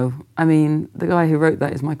 No. I mean, the guy who wrote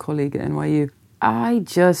that is my colleague at NYU. I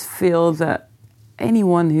just feel that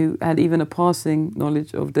anyone who had even a passing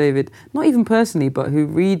knowledge of David, not even personally, but who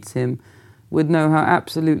reads him, would know how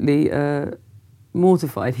absolutely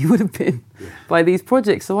mortified he would have been by these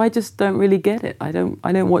projects. So I just don't really get it. I don't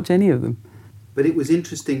watch any of them. But it was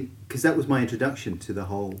interesting because that was my introduction to the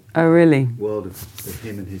whole world of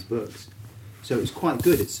him and his books. So it was quite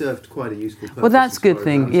good. It served quite a useful purpose. Well, that's a good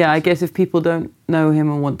thing. Yeah, I guess if people don't know him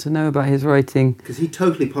and want to know about his writing... Because he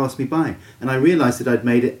totally passed me by. And I realised that I'd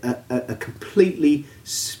made a completely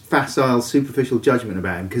facile, superficial judgment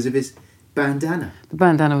about him because of his bandana. The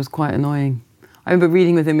bandana was quite annoying. I remember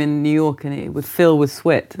reading with him in New York, and it would fill with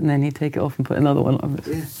sweat, and then he'd take it off and put another one on.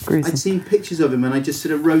 Yeah. Gruesome. I'd seen pictures of him, and I just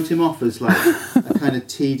sort of wrote him off as like a kind of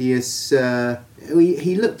tedious...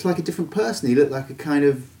 he looked like a different person. He looked like a kind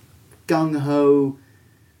of gung-ho,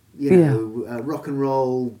 rock and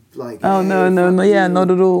roll, like... Oh, no, not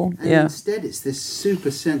at all. And instead it's this super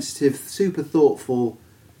sensitive, super thoughtful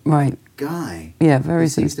guy. Yeah, very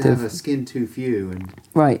sensitive. Seems to have a skin too few. And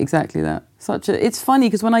right, exactly that. It's funny,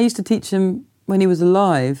 because when I used to teach him when he was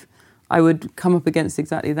alive, I would come up against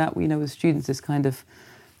exactly that, with students, this kind of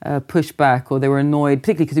pushback, or they were annoyed,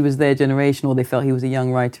 particularly because he was their generation, or they felt he was a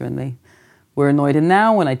young writer and they were annoyed. And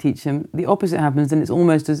now when I teach him, the opposite happens, and it's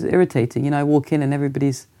almost as irritating. I walk in and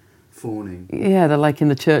everybody's... fawning. Yeah, they're like in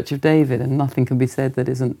the Church of David, and nothing can be said that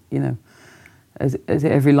isn't, as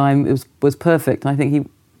every line was perfect. And I think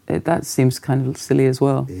that seems kind of silly as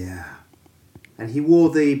well. Yeah. And he wore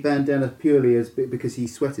the bandana purely because he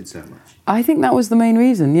sweated so much. I think that was the main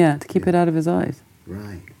reason, to keep it out of his eyes.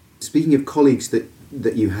 Right. Speaking of colleagues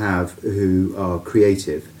that you have who are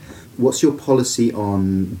creative, What's your policy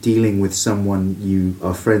on dealing with someone you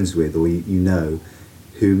are friends with or you know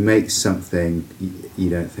who makes something you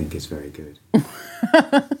don't think is very good?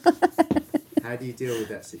 How do you deal with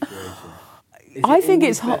that situation? I think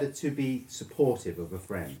it's better to be supportive of a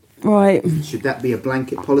friend. Right. Should that be a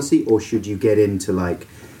blanket policy, or should you get into like,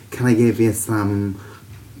 can I give you some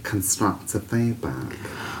constructive feedback?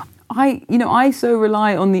 I so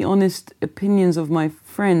rely on the honest opinions of my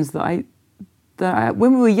friends that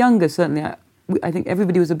when we were younger, certainly, I think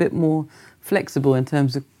everybody was a bit more flexible in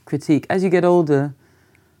terms of critique. As you get older,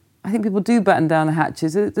 I think people do batten down the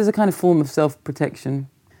hatches. There's a kind of form of self-protection.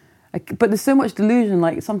 But there's so much delusion,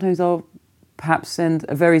 like sometimes I'll perhaps send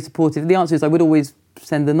a very supportive... The answer is I would always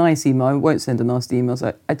send a nice email. I won't send a nasty email.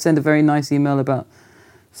 So I'd send a very nice email about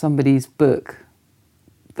somebody's book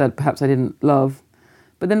that perhaps I didn't love.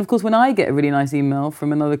 But then, of course, when I get a really nice email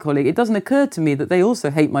from another colleague, it doesn't occur to me that they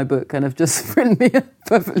also hate my book and have just written me a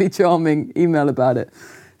perfectly charming email about it.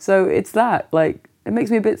 So it's that. Like, it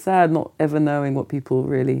makes me a bit sad not ever knowing what people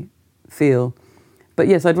really feel. But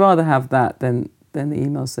yes, I'd rather have that than the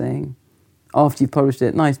email saying, after you've published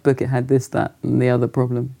it, nice book, it had this, that, and the other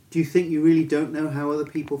problem. Do you think you really don't know how other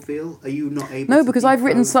people feel? Are you not able to... No, because I've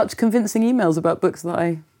written such convincing emails about books that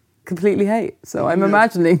I completely hate. So I'm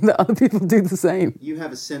imagining that other people do the same. You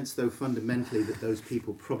have a sense, though, fundamentally, that those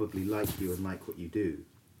people probably like you and like what you do.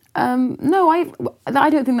 No, I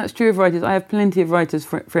don't think that's true of writers. I have plenty of writers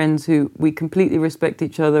friends who we completely respect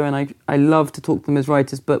each other, and I love to talk to them as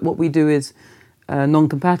writers, but what we do is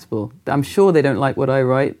non-compatible. I'm sure they don't like what I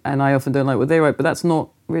write, and I often don't like what they write, but that's not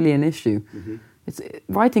really an issue. Mm-hmm.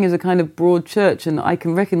 Writing is a kind of broad church, and I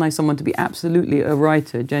can recognise someone to be absolutely a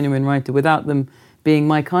writer, a genuine writer, without them being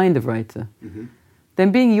my kind of writer. Mm-hmm.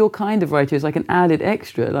 Then being your kind of writer is like an added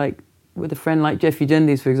extra, like with a friend like Jeffrey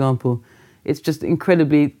Gendes, for example. It's just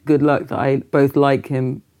incredibly good luck that I both like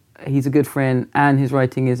him, he's a good friend, and his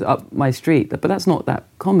writing is up my street. But that's not that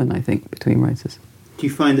common, I think, between writers. Do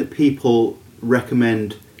you find that people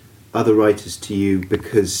recommend other writers to you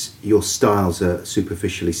because your styles are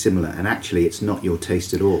superficially similar and actually it's not your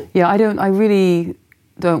taste at all? Yeah, I really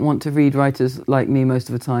don't want to read writers like me most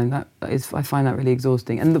of the time. I find that really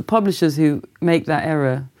exhausting. And the publishers who make that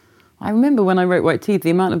error, I remember when I wrote White Teeth,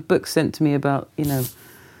 the amount of books sent to me about,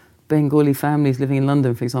 Bengali families living in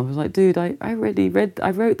London, for example. I was like, dude, I wrote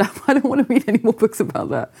that. I don't want to read any more books about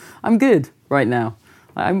that. I'm good right now.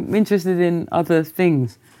 I'm interested in other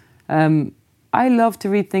things. I love to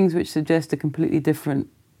read things which suggest a completely different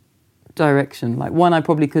direction, like one I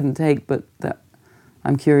probably couldn't take, but that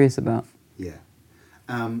I'm curious about. Yeah.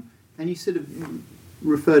 And you sort of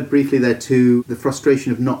referred briefly there to the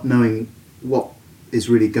frustration of not knowing what is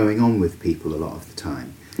really going on with people a lot of the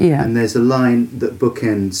time. Yeah. And there's a line that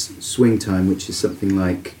bookends Swing Time, which is something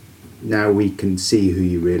like, now we can see who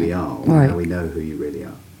you really are, or right. Now we know who you really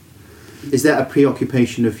are. Is that a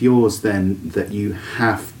preoccupation of yours then, that you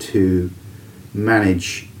have to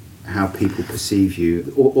manage how people perceive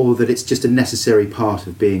you, or that it's just a necessary part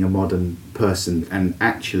of being a modern person, and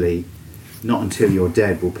actually not until you're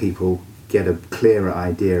dead will people get a clearer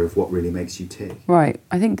idea of what really makes you tick? Right.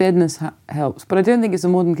 I think deadness helps, but I don't think it's a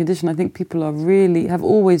modern condition. I think people have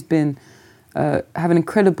always been, have an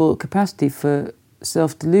incredible capacity for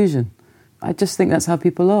self-delusion. I just think that's how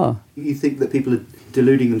people are. You think that people are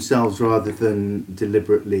deluding themselves rather than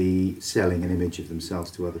deliberately selling an image of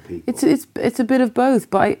themselves to other people? It's a bit of both,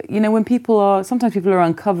 but sometimes people are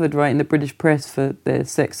uncovered, right, in the British press for their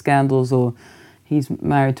sex scandals, or he's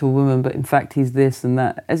married to a woman, but in fact he's this and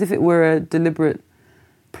that, as if it were a deliberate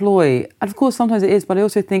ploy. And of course, sometimes it is, but I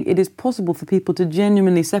also think it is possible for people to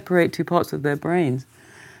genuinely separate two parts of their brains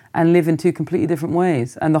and live in two completely different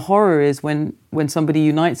ways. And the horror is when somebody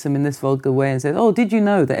unites them in this vulgar way and says, oh, did you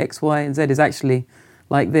know that X, Y, and Z is actually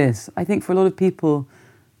like this? I think for a lot of people,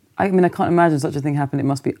 I can't imagine such a thing happen. It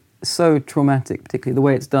must be so traumatic, particularly the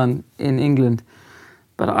way it's done in England.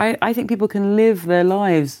 But I think people can live their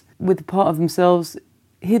lives with a part of themselves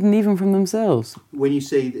hidden even from themselves. When you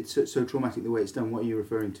say it's so traumatic the way it's done, what are you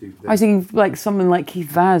referring to? I was thinking like someone like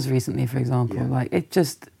Keith Vaz recently, for example. Yeah. Like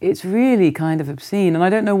it's really kind of obscene, and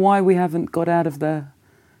I don't know why we haven't got out of the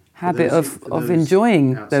habit of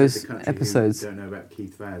enjoying those episodes. Who don't know about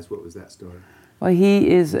Keith Vaz, what was that story? Well,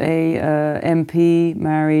 he is a MP,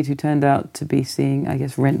 married, who turned out to be seeing, I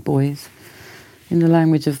guess, rent boys, in the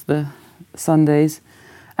language of the Sundays.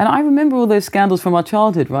 And I remember all those scandals from our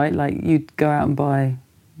childhood, right? Like you'd go out and buy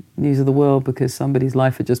News of the World because somebody's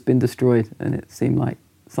life had just been destroyed, and it seemed like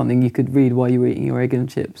something you could read while you were eating your egg and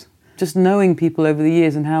chips. Just knowing people over the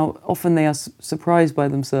years and how often they are surprised by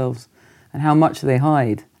themselves and how much they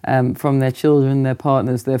hide from their children, their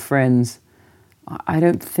partners, their friends. I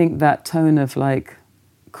don't think that tone of like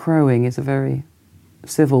crowing is a very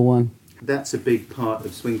civil one. That's a big part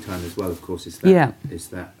of swing time as well, of course, is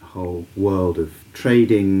that whole world of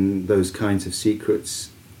trading those kinds of secrets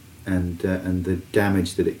and the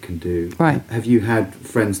damage that it can do. Right. Have you had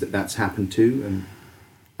friends that's happened to, and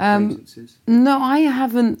acquaintances? No, I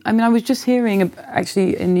haven't. I mean, I was just hearing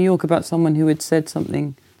actually in New York about someone who had said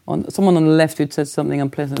something someone on the left who'd said something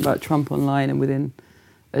unpleasant about Trump online, and within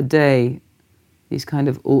a day, these kind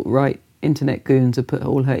of alt-right internet goons have put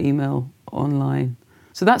all her email online.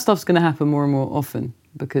 So that stuff's going to happen more and more often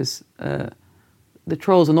because the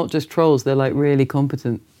trolls are not just trolls, they're like really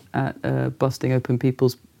competent at busting open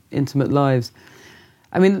people's intimate lives.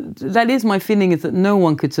 I mean, that is my feeling, is that no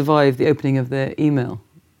one could survive the opening of their email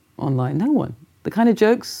online. No one. The kind of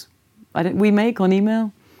jokes we make on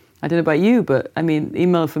email, I don't know about you, but I mean,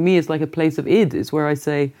 email for me is like a place of id. It's where I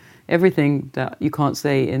say everything that you can't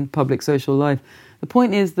say in public social life. The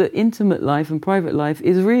point is that intimate life and private life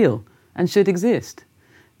is real and should exist.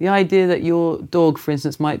 The idea that your dog, for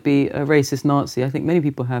instance, might be a racist Nazi, I think many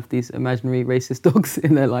people have these imaginary racist dogs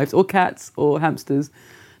in their lives, or cats, or hamsters.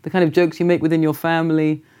 The kind of jokes you make within your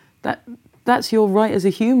family, that's your right as a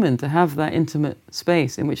human, to have that intimate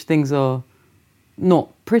space in which things are not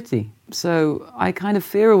pretty. So I kind of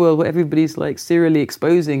fear a world where everybody's like serially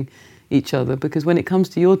exposing each other, because when it comes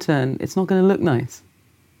to your turn, it's not going to look nice.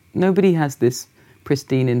 Nobody has this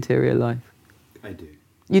pristine interior life. I do.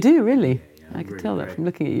 You do, really? Yeah. I can really tell that great. from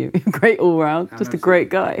looking at you. Great all round, just a great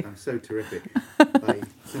guy. I'm so terrific.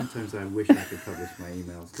 Sometimes I wish I could publish my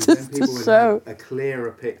emails, because Just then people to would show. have a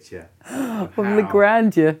clearer picture of the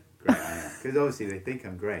grandeur. great I am. Because obviously they think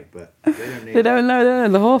I'm great, but they don't need They don't know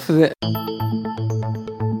the half of it.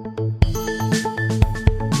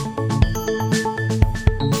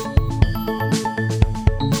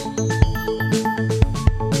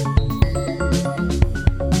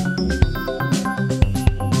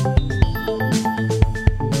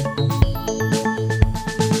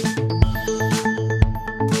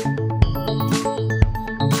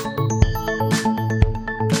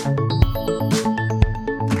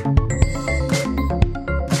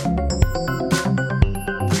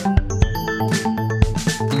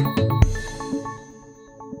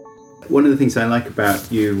 One of the things I like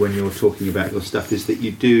about you when you're talking about your stuff is that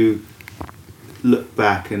you do look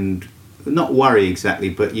back and not worry exactly,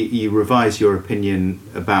 but you revise your opinion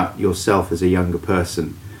about yourself as a younger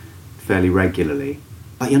person fairly regularly.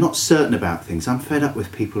 But you're not certain about things. I'm fed up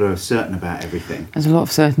with people who are certain about everything. There's a lot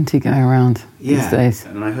of certainty going around these days.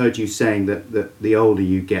 And I heard you saying that the older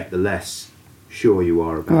you get, the less sure you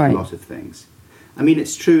are about a lot of things. I mean,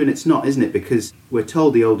 it's true and it's not, isn't it? Because we're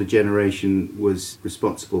told the older generation was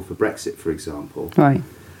responsible for Brexit, for example. Right.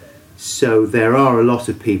 So there are a lot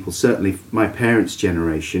of people, certainly my parents'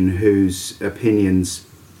 generation, whose opinions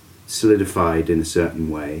solidified in a certain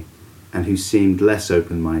way and who seemed less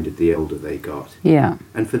open-minded the older they got. Yeah.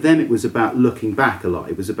 And for them it was about looking back a lot.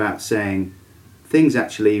 It was about saying things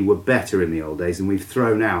actually were better in the old days and we've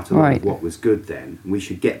thrown out a lot of what was good then. And we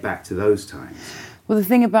should get back to those times. Well, the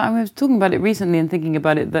thing about, I was talking about it recently and thinking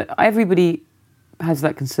about it, that everybody has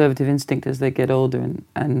that conservative instinct as they get older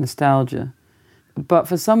and nostalgia. But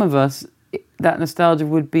for some of us, that nostalgia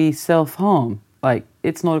would be self-harm. Like,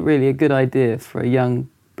 it's not really a good idea for a young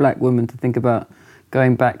black woman to think about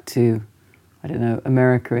going back to, I don't know,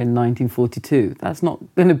 America in 1942. That's not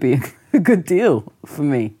going to be a good deal for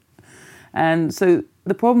me. And so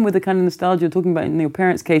the problem with the kind of nostalgia you're talking about in your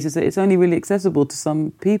parents' case is that it's only really accessible to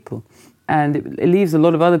some people. And it leaves a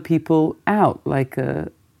lot of other people out. Like in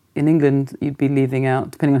England, you'd be leaving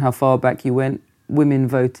out, depending on how far back you went, women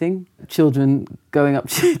voting, children going up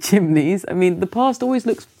chimneys. I mean, the past always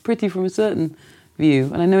looks pretty from a certain view.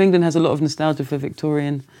 And I know England has a lot of nostalgia for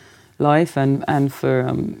Victorian life and for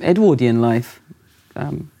Edwardian life,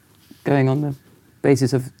 going on the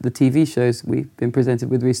basis of the TV shows we've been presented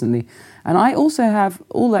with recently. And I also have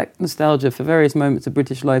all that nostalgia for various moments of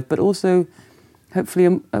British life, but also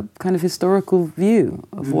hopefully a kind of historical view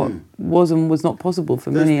of what was and was not possible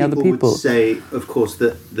for many other people. Would say, of course,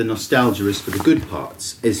 that the nostalgia is for the good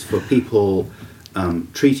parts, is for people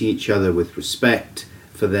treating each other with respect,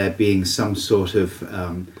 for there being some sort of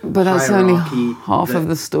but that's only half of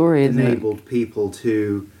the story, isn't it? Enabled people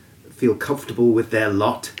to feel comfortable with their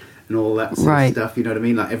lot and all that sort of stuff. You know what I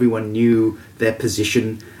mean? Like everyone knew their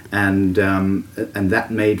position, and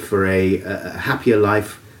that made for a happier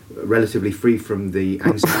life, relatively free from the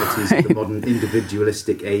anxieties of the modern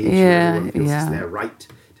individualistic age where everyone feels it's their right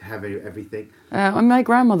to have everything. My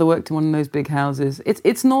grandmother worked in one of those big houses.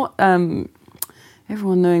 It's not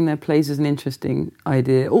everyone knowing their place is an interesting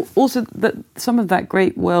idea. Also, that some of that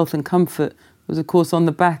great wealth and comfort was, of course, on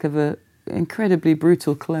the back of an incredibly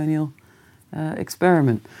brutal colonial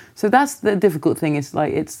experiment. So that's the difficult thing. It's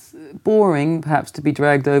like it's boring, perhaps, to be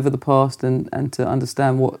dragged over the past and to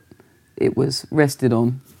understand what it was rested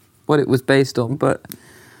on, what it was based on. But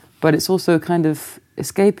it's also a kind of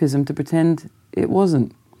escapism to pretend it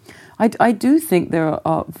wasn't. I do think there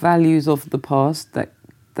are values of the past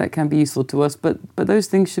that can be useful to us, but those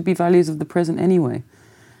things should be values of the present anyway.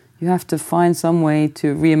 You have to find some way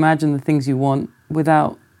to reimagine the things you want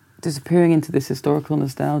without disappearing into this historical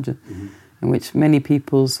nostalgia, in which many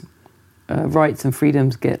people's rights and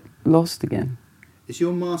freedoms get lost again. Is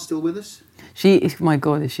your ma still with us? My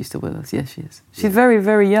God, is she still with us? Yes, she is. She's very,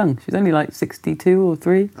 very young. She's only like 62 or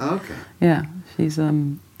 3. Oh, okay. Yeah, she's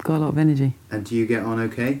got a lot of energy. And do you get on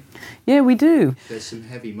okay? Yeah, we do. There's some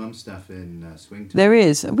heavy mum stuff in Swington. There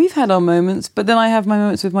is. We've had our moments, but then I have my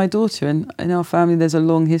moments with my daughter, and in our family there's a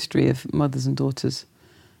long history of mothers and daughters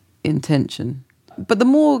in tension. But the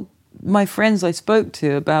more my friends I spoke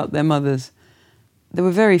to about their mothers, there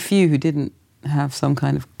were very few who didn't have some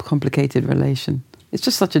kind of complicated relation. It's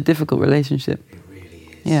just such a difficult relationship. It really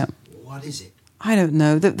is. Yeah. What is it? I don't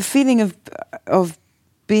know. The feeling of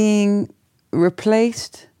being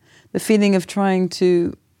replaced, the feeling of trying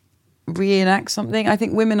to reenact something. I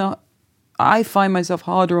think I find myself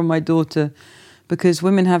harder on my daughter because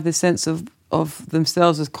women have this sense of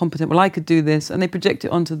themselves as competent. Well, I could do this, and they project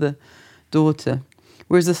it onto the daughter.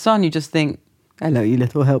 Whereas the son, you just think, hello, you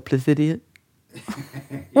little helpless idiot.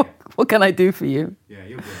 Yeah. What can I do for you? Yeah,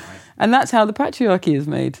 you'll be all right. And that's how the patriarchy is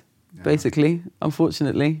made, basically,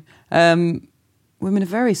 unfortunately. Women are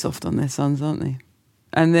very soft on their sons, aren't they?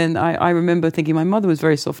 And then I remember thinking my mother was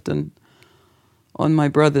very soft on my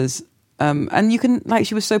brothers. And you can, like,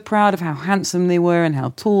 she was so proud of how handsome they were and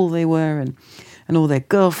how tall they were and all their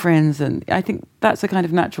girlfriends. And I think that's a kind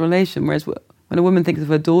of natural relation. Whereas when a woman thinks of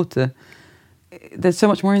her daughter, there's so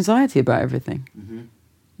much more anxiety about everything. Mm-hmm.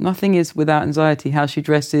 Nothing is without anxiety. How she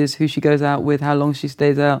dresses, who she goes out with, how long she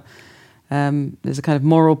stays out. There's a kind of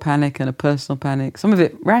moral panic and a personal panic. Some of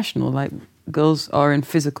it rational, like girls are in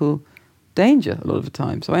physical danger a lot of the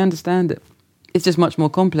time. So I understand it. It's just much more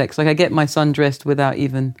complex. Like I get my son dressed without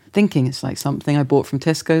even thinking. It's like something I bought from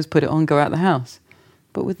Tesco's, put it on, go out the house.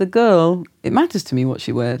 But with the girl, it matters to me what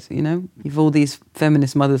she wears, you know? You've all these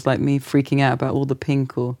feminist mothers like me freaking out about all the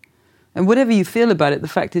pink and whatever you feel about it, the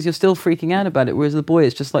fact is you're still freaking out about it, whereas the boy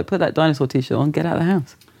is just like, put that dinosaur T-shirt on, get out of the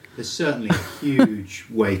house. There's certainly a huge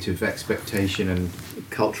weight of expectation and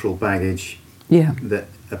cultural baggage that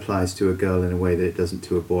applies to a girl in a way that it doesn't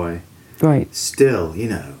to a boy. Right. Still, you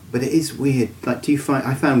know, but it is weird. Like,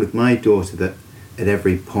 I found with my daughter that at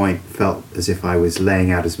every point felt as if I was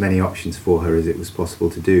laying out as many options for her as it was possible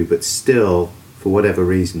to do, but still, for whatever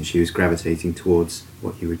reason, she was gravitating towards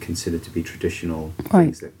what you would consider to be traditional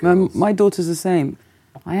things that girls... My daughter's the same.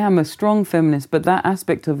 I am a strong feminist, but that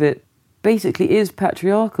aspect of it basically is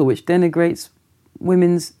patriarchal, which denigrates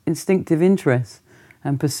women's instinctive interests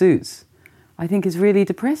and pursuits. I think is really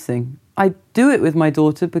depressing. I do it with my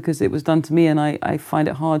daughter because it was done to me and I find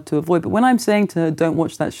it hard to avoid. But when I'm saying to her, don't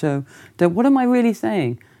watch that show, what am I really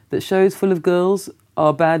saying? That shows full of girls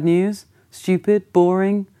are bad news, stupid,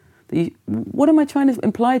 boring? What am I trying to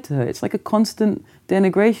imply to her? It's like a constant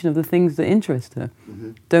denigration of the things that interest her.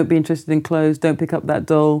 Mm-hmm. Don't be interested in clothes, don't pick up that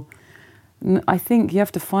doll. I think you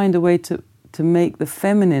have to find a way to make the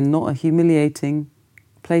feminine not a humiliating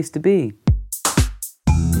place to be.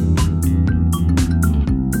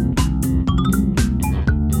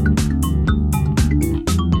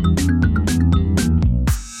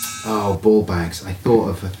 Oh, ball bags. I thought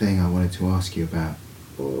of a thing I wanted to ask you about.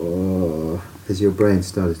 Oh, has your brain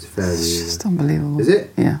started to fail you? It's just unbelievable. Is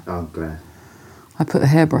it? Yeah. Oh, I'm glad. I put a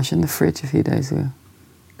hairbrush in the fridge a few days ago.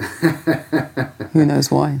 Who knows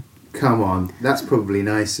why? Come on, that's probably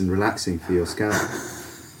nice and relaxing for your scalp.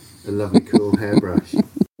 A lovely, cool hairbrush.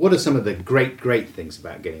 What are some of the great things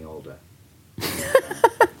about getting older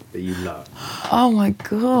that you love? Oh my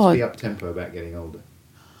God. Let's be up-tempo about getting older.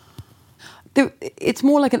 It's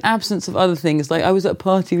more like an absence of other things. Like I was at a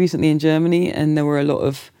party recently in Germany and there were a lot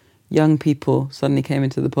of young people suddenly came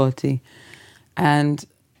into the party. And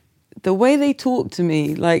the way they talked to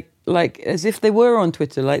me, like as if they were on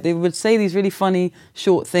Twitter, like they would say these really funny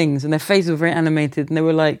short things and their faces were very animated and they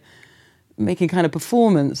were like making kind of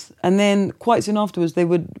performance. And then quite soon afterwards they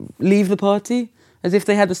would leave the party as if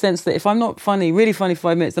they had the sense that if I'm not funny, really funny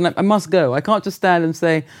 5 minutes, then I must go. I can't just stand and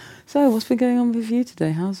say, so what's been going on with you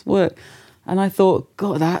today? How's work? And I thought,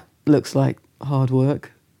 God, that looks like hard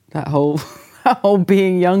work, that whole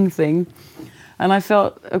being young thing. And I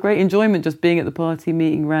felt a great enjoyment just being at the party,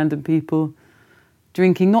 meeting random people,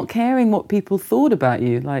 drinking, not caring what people thought about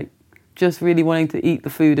you. Like, just really wanting to eat the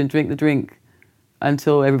food and drink the drink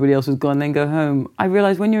until everybody else was gone, then go home. I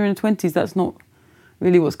realised when you're in your 20s, that's not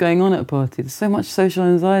really what's going on at a party. There's so much social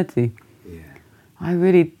anxiety. Yeah. I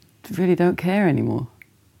really don't care anymore.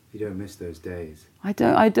 You don't miss those days. I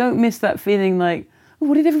don't miss that feeling like, oh,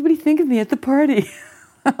 what did everybody think of me at the party?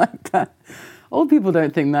 Like that. Old people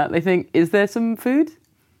don't think that. They think, is there some food?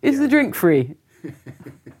 Is the drink free?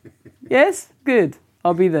 Yes? Good.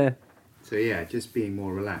 I'll be there. So yeah, just being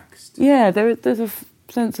more relaxed. Yeah, there's a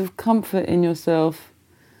sense of comfort in yourself.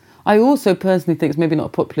 I also personally think, it's maybe not a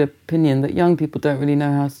popular opinion, that young people don't really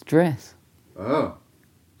know how to dress. Oh,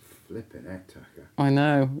 flipping heck, Tucker. I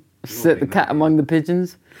know. Set the cat among the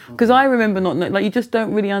pigeons. Because I remember not knowing, like, you just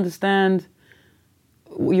don't really understand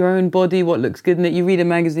your own body, what looks good in it. You read a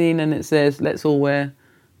magazine and it says, let's all wear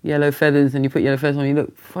yellow feathers, and you put yellow feathers on, you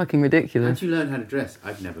look fucking ridiculous. How'd you learn how to dress?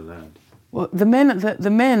 I've never learned. Well, the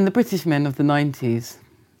British men of the 90s,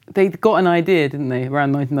 they got an idea, didn't they,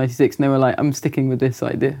 around 1996, and they were like, I'm sticking with this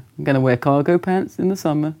idea. I'm going to wear cargo pants in the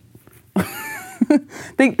summer.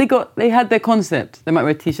 They had their concept. They might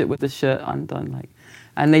wear a T-shirt with the shirt undone, like,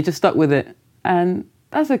 and they just stuck with it. And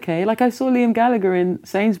that's okay. Like, I saw Liam Gallagher in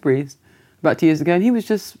Sainsbury's about 2 years ago, and he was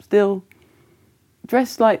just still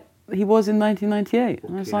dressed like he was in 1998.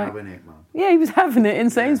 And I was like, having it, man. Yeah, he was having it in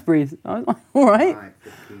Sainsbury's. I was like, all right.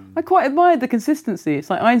 I quite admired the consistency. It's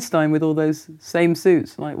like Einstein with all those same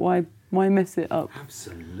suits. Like, why mess it up?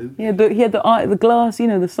 Absolutely. He had the glass,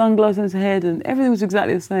 the sunglasses on his head, and everything was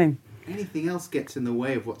exactly the same. Anything else gets in the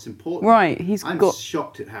way of what's important. Right, I'm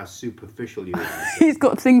shocked at how superficial you are. He's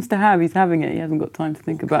got things to have. He's having it. He hasn't got time to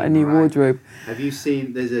think about a new wardrobe. Have you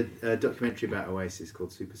seen? There's a documentary about Oasis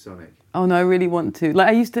called Supersonic. Oh no, I really want to. Like,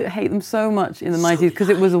 I used to hate them so much in the 90s because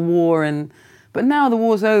it was a war, but now the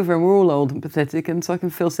war's over and we're all old and pathetic, and so I can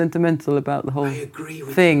feel sentimental about the whole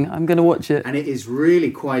thing. I'm going to watch it. And it is really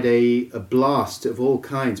quite a blast of all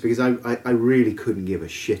kinds, because I really couldn't give a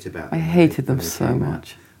shit about them. I hated them so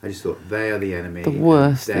much. I just thought, they are the enemy. The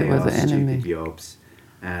worst. They were the enemy. Stupid yobs.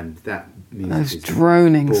 And that music those is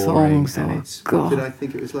droning boring, songs. And what did I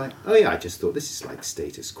think it was like? Oh yeah, I just thought this is like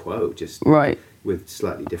status quo, just right, with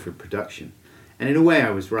slightly different production. And in a way, I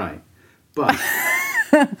was right. But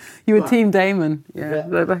you were Team Damon,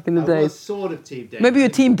 back in the days. I was sort of Team Damon. Maybe you were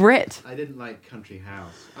Team Brett. I didn't like Country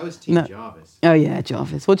House. I was Team Jarvis. Oh yeah,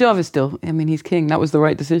 Jarvis. Well, Jarvis still. I mean, he's king. That was the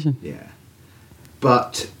right decision. Yeah,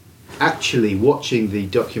 but actually, watching the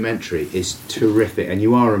documentary is terrific, and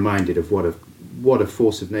you are reminded of what a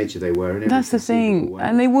force of nature they were. That's the thing,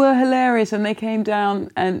 and they were hilarious. And they came down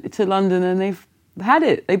to London, and they've had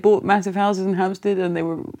it. They bought massive houses in Hampstead, and they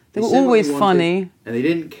were always funny. And they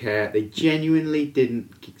didn't care. They genuinely didn't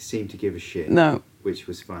seem to give a shit. No, which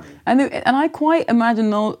was funny. And I quite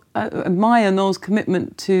admire Noel's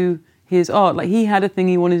commitment to his art. Like, he had a thing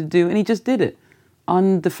he wanted to do, and he just did it,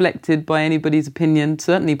 undeflected by anybody's opinion,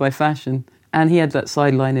 certainly by fashion. And he had that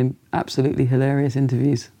sideline in absolutely hilarious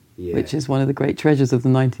interviews, which is one of the great treasures of the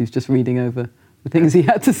 90s, just reading over the things he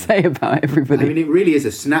had to say about everybody. I mean, it really is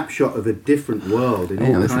a snapshot of a different world in all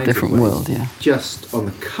kinds of ways. It's a different world, yeah. Just on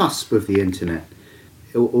the cusp of the internet,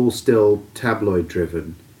 all still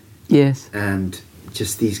tabloid-driven. Yes. And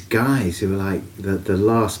just these guys who were like the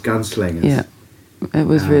last gunslingers. Yeah. It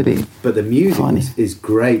was really But the music funny. is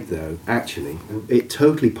great, though, actually. It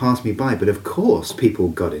totally passed me by, but of course people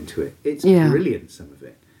got into it. It's brilliant, some of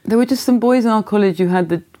it. There were just some boys in our college who had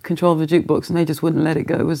the control of the jukebox, and they just wouldn't let it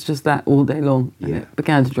go. It was just that all day long, and it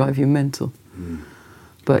began to drive you mental.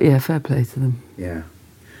 But yeah, fair play to them. Yeah.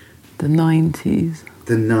 The 90s.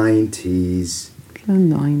 The 90s. The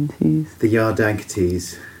 90s. The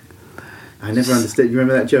Yardankities. I never understood. You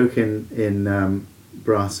remember that joke in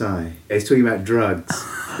Brass Eye? He's talking about drugs.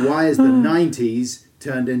 Why has the 90s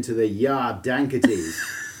turned into the Yardankities?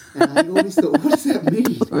 And I always thought, what does that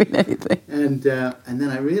mean? Doesn't mean anything. And then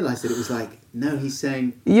I realised that it was like, no, he's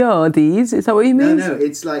saying... Yardies? Is that what he means? No,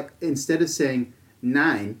 it's like, instead of saying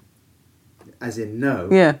 9, as in no,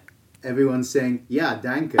 everyone's saying, yeah,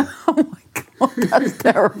 danke. Oh my God, that's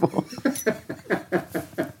terrible.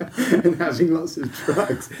 And having lots of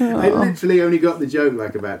drugs. I literally only got the joke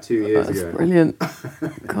like about 2 years ago. That's brilliant.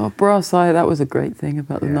 God, Brass Eye, that was a great thing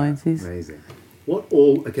about the 90s. Amazing.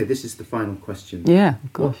 Okay, this is the final question. Yeah,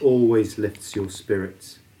 gosh. What always lifts your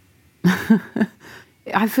spirits?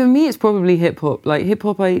 For me, it's probably hip-hop. Like,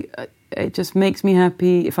 hip-hop, it just makes me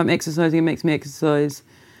happy. If I'm exercising, it makes me exercise.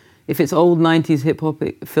 If it's old 90s hip-hop,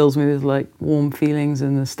 it fills me with, like, warm feelings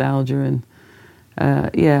and nostalgia. And,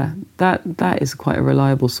 that is quite a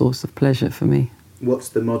reliable source of pleasure for me. What's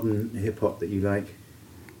the modern hip-hop that you like?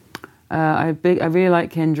 I really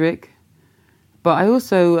like Kendrick. But I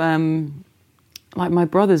also... like my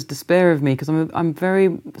brother's despair of me, because I'm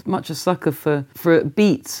very much a sucker for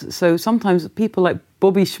beats. So sometimes people like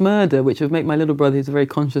Bobby Shmurda, which would make my little brother, who's a very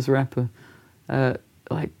conscious rapper,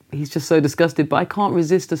 like he's just so disgusted, but I can't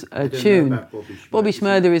resist a tune. Bobby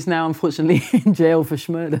Shmurda is now unfortunately in jail for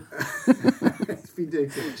Shmurda.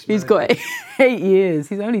 He's got 8 years.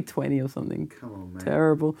 He's only 20 or something. Come on, man.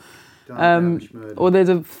 Terrible. Or there's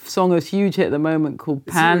a song, a huge hit at the moment called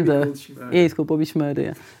Panda. Really he's called Bobby Shmurda,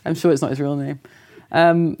 yeah. I'm sure it's not his real name.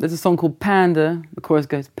 There's a song called Panda. The chorus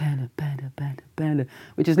goes, Panda, Panda, Panda, Panda,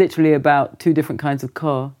 which is literally about two different kinds of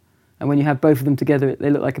car. And when you have both of them together, they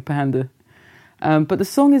look like a panda. But the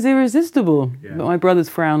song is irresistible. Yeah. But my brothers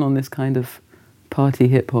frown on this kind of party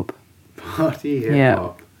hip-hop. Party hip-hop?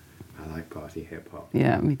 Yeah. I like party hip-hop.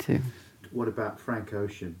 Yeah, me too. What about Frank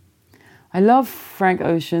Ocean? I love Frank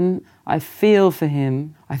Ocean. I feel for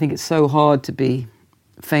him. I think it's so hard to be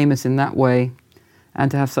famous in that way and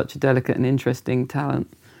to have such a delicate and interesting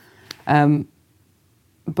talent.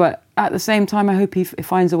 But at the same time, I hope he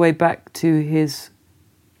finds a way back to his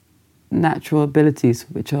natural abilities,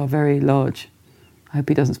 which are very large. I hope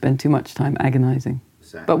he doesn't spend too much time agonising.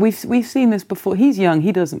 But we've seen this before. He's young.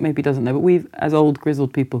 He maybe doesn't know. But we've, as old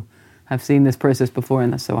grizzled people, have seen this process before,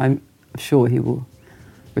 and so I'm sure he will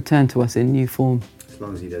return to us in new form. As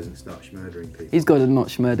long as he doesn't start schmurdering people. He's got to not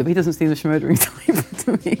schmurder, but he doesn't seem the schmurdering type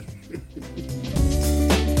to me.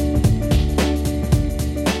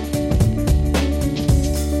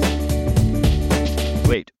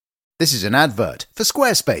 Wait. This is an advert for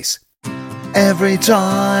Squarespace. Every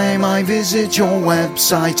time I visit your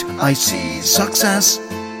website, I see success.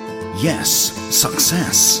 Yes,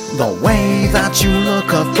 success. The way that you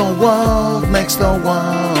look at the world makes the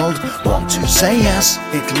world want to say yes.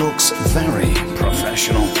 It looks very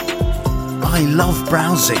professional. I love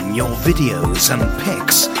browsing your videos and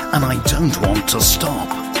pics, and I don't want to stop.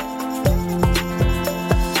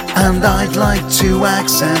 And I'd like to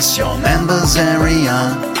access your members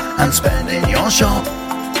area and spend in your shop.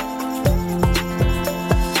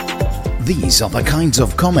 These are the kinds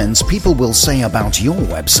of comments people will say about your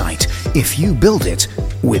website if you build it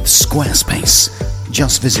with Squarespace.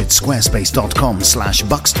 Just visit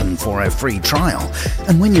squarespace.com/Buxton for a free trial.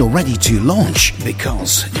 And when you're ready to launch,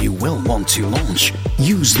 because you will want to launch,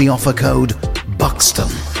 use the offer code Buxton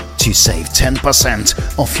to save 10%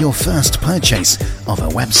 off your first purchase of a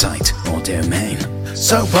website or domain.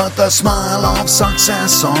 So put the smile of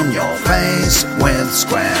success on your face with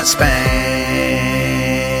Squarespace.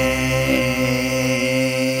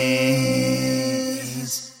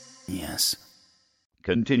 Yes.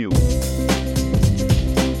 Continue.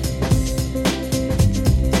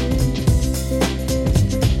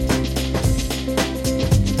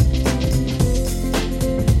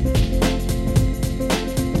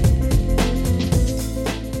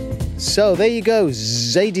 So there you go,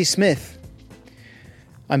 Zadie Smith.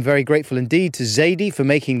 I'm very grateful indeed to Zadie for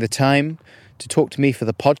making the time to talk to me for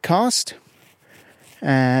the podcast.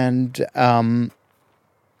 And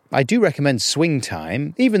I do recommend Swing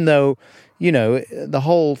Time, even though, you know, the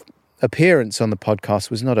whole appearance on the podcast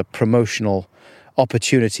was not a promotional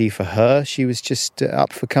opportunity for her. She was just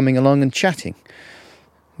up for coming along and chatting,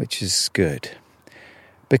 which is good.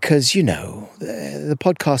 Because, you know, the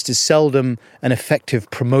podcast is seldom an effective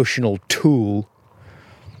promotional tool.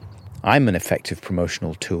 I'm an effective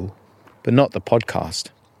promotional tool, but not the podcast.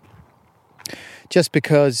 Just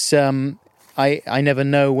because I never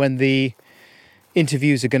know when the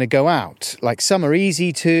interviews are going to go out. Like, some are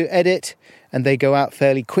easy to edit and they go out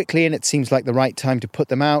fairly quickly and it seems like the right time to put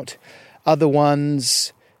them out. Other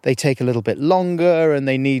ones, they take a little bit longer and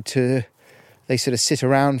they sort of sit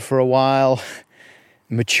around for a while,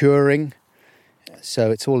 maturing.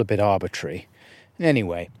 So it's all a bit arbitrary.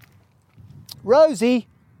 Anyway, Rosie,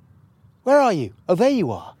 where are you? Oh, there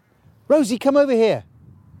you are. Rosie, come over here.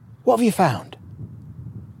 What have you found?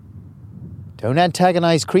 Don't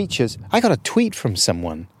antagonize creatures. I got a tweet from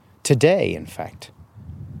someone today, in fact,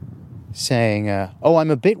 saying,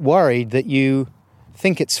 I'm a bit worried that you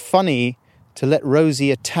think it's funny to let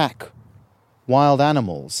Rosie attack wild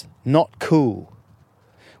animals. Not cool.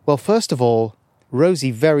 Well, first of all,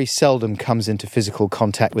 Rosie very seldom comes into physical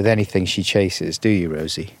contact with anything she chases, do you,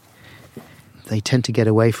 Rosie? They tend to get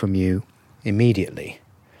away from you immediately.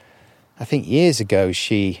 I think years ago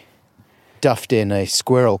she duffed in a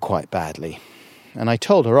squirrel quite badly, and I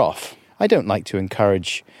told her off. I don't like to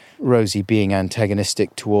encourage Rosie being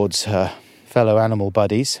antagonistic towards her fellow animal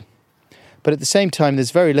buddies, but at the same time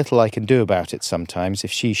there's very little I can do about it sometimes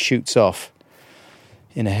if she shoots off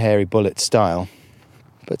in a hairy bullet style.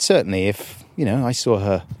 But certainly if, I saw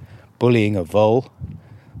her bullying a vole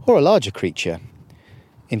or a larger creature,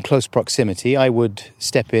 in close proximity, I would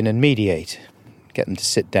step in and mediate, get them to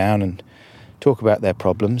sit down and talk about their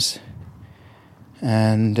problems,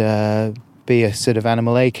 and be a sort of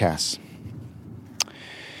animal ACAS.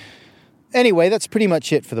 Anyway, that's pretty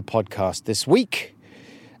much it for the podcast this week.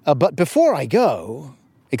 But before I go,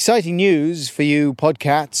 exciting news for you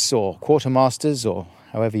podcats or quartermasters or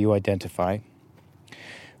however you identify.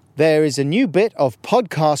 There is a new bit of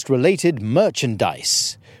podcast-related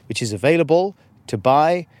merchandise, which is available to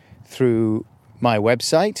buy through my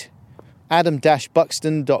website,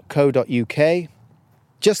 adam-buxton.co.uk.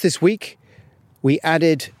 Just this week, we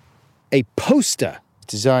added a poster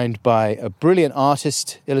designed by a brilliant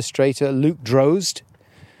artist, illustrator, Luke Drozd.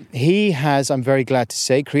 He has, I'm very glad to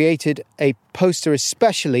say, created a poster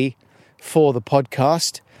especially for the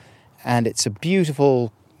podcast, and it's a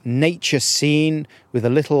beautiful nature scene with a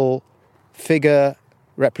little figure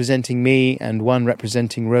representing me and one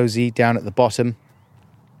representing Rosie down at the bottom.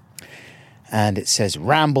 And it says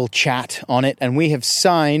Ramble Chat on it, and we have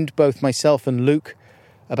signed, both myself and Luke,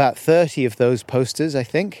 about 30 of those posters, I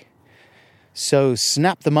think. So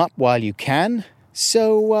snap them up while you can.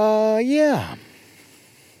 So, yeah,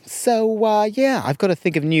 I've got to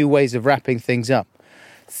think of new ways of wrapping things up.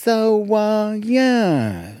 So, kind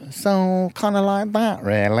of like that,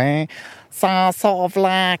 really. So, sort of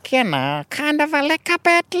like, kind of a little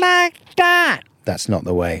bit like that. That's not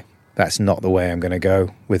the way I'm going to go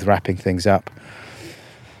with wrapping things up.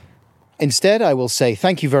 Instead, I will say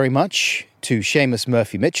thank you very much to Seamus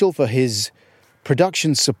Murphy-Mitchell for his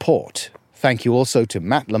production support. Thank you also to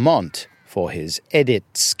Matt Lamont for his edit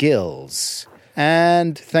skills.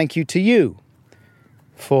 And thank you to you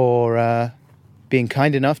for being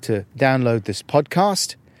kind enough to download this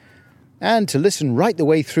podcast and to listen right the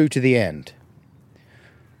way through to the end.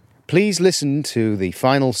 Please listen to the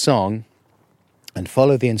final song and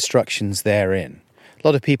follow the instructions therein. A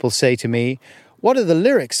lot of people say to me, "What are the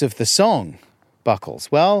lyrics of the song,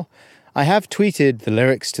 Buckles?" Well, I have tweeted the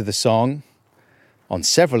lyrics to the song on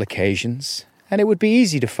several occasions, and it would be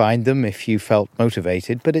easy to find them if you felt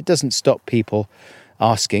motivated, but it doesn't stop people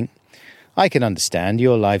asking. I can understand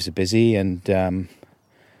your lives are busy and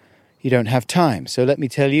you don't have time. So let me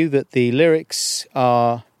tell you that the lyrics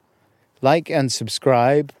are like and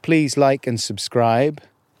subscribe. Please like and subscribe.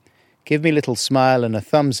 Give me a little smile and a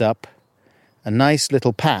thumbs up. A nice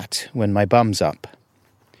little pat when my bum's up.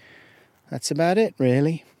 That's about it,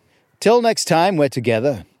 really. Till next time we're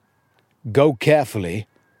together. Go carefully.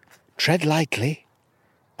 Tread lightly.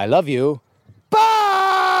 I love you. Bye!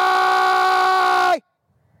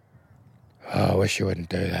 Oh, I wish you wouldn't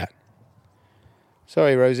do that.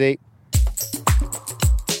 Sorry, Rosie.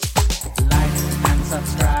 Like and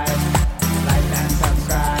subscribe. Like and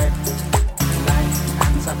subscribe. Like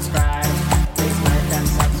and subscribe. Please like and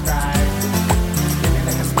subscribe. Give me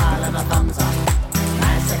like a smile and a thumbs up.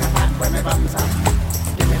 Nice take a pat when my bum's up.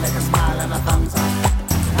 Give me like a smile and a thumbs up.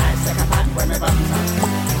 Nice take a pat when my bum's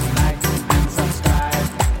up.